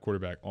top 5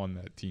 quarterback on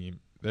that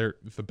team, they're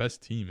the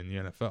best team in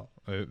the NFL.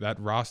 That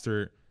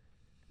roster,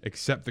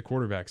 except the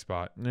quarterback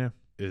spot,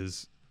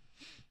 is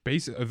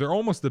basically they're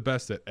almost the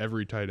best at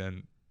every tight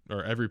end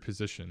or every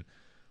position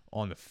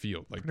on the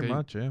field. Like pretty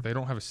much, yeah. They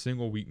don't have a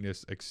single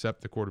weakness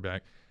except the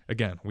quarterback.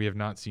 Again, we have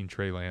not seen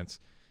Trey Lance,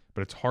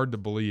 but it's hard to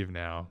believe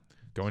now,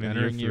 going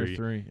into year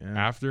three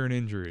after an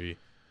injury,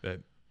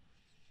 that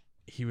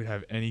he would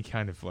have any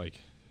kind of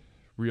like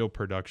real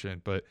production.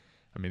 But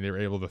I mean, they were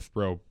able to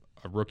throw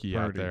a rookie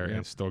out there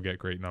and still get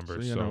great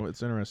numbers. So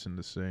it's interesting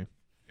to see.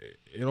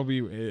 It'll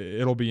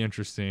be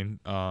interesting.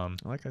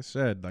 Like I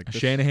said,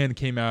 Shanahan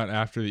came out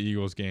after the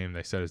Eagles game.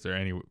 They said, "Is there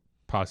any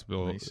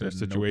possible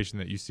situation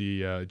that you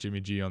see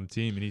Jimmy G on the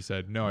team?" And he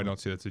said, "No, I don't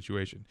see that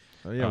situation."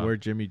 Where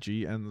Jimmy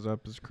G ends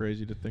up is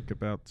crazy to think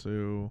about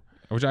too.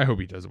 Which I hope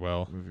he does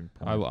well.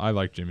 I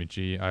like Jimmy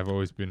G. I've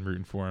always been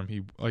rooting for him.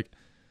 He's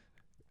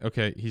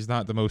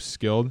not the most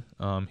skilled.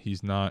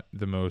 He's not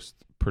the most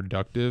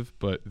productive,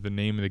 but the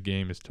name of the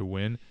game is to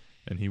win,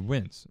 and he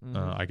wins.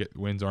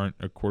 Wins aren't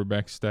a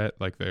quarterback stat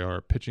like they are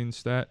a pitching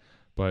stat,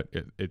 but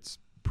it's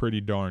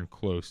pretty darn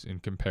close in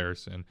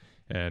comparison,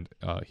 and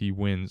he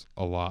wins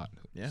a lot.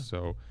 Yeah.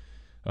 So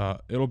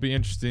it'll be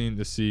interesting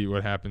to see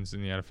what happens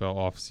in the NFL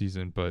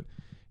offseason, but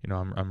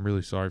I'm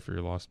really sorry for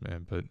your loss,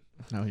 man, but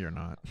No, you're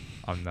not.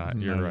 I'm not.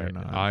 No, You're you're right.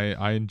 not.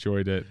 I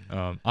enjoyed it.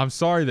 I'm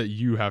sorry that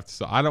you have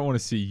to. I don't want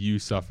to see you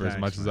suffer as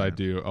Thanks, much as I man.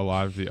 do a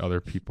lot of the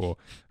other people,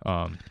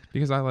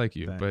 because I like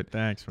you. But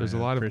Thanks, there's a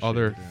man. lot of Appreciate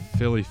other it, dude.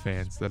 Philly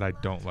fans that I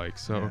don't like.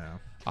 So Yeah.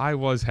 I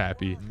was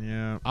happy.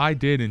 Yeah. I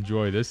did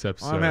enjoy this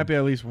episode. Well, I'm happy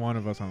at least one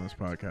of us on this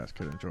podcast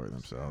could enjoy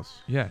themselves.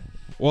 Yeah.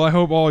 Well, I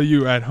hope all of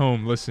you at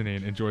home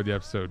listening enjoyed the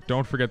episode.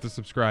 Don't forget to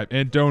subscribe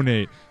and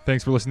donate.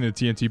 Thanks for listening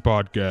to TNT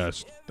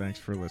Podcast. Thanks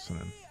for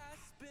listening.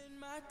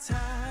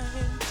 Time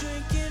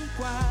drinking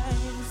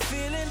wine,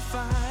 feeling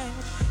fine,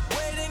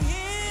 waiting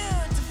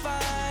here to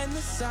find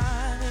the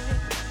sign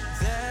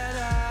that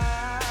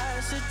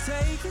I should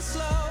take it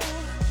slow.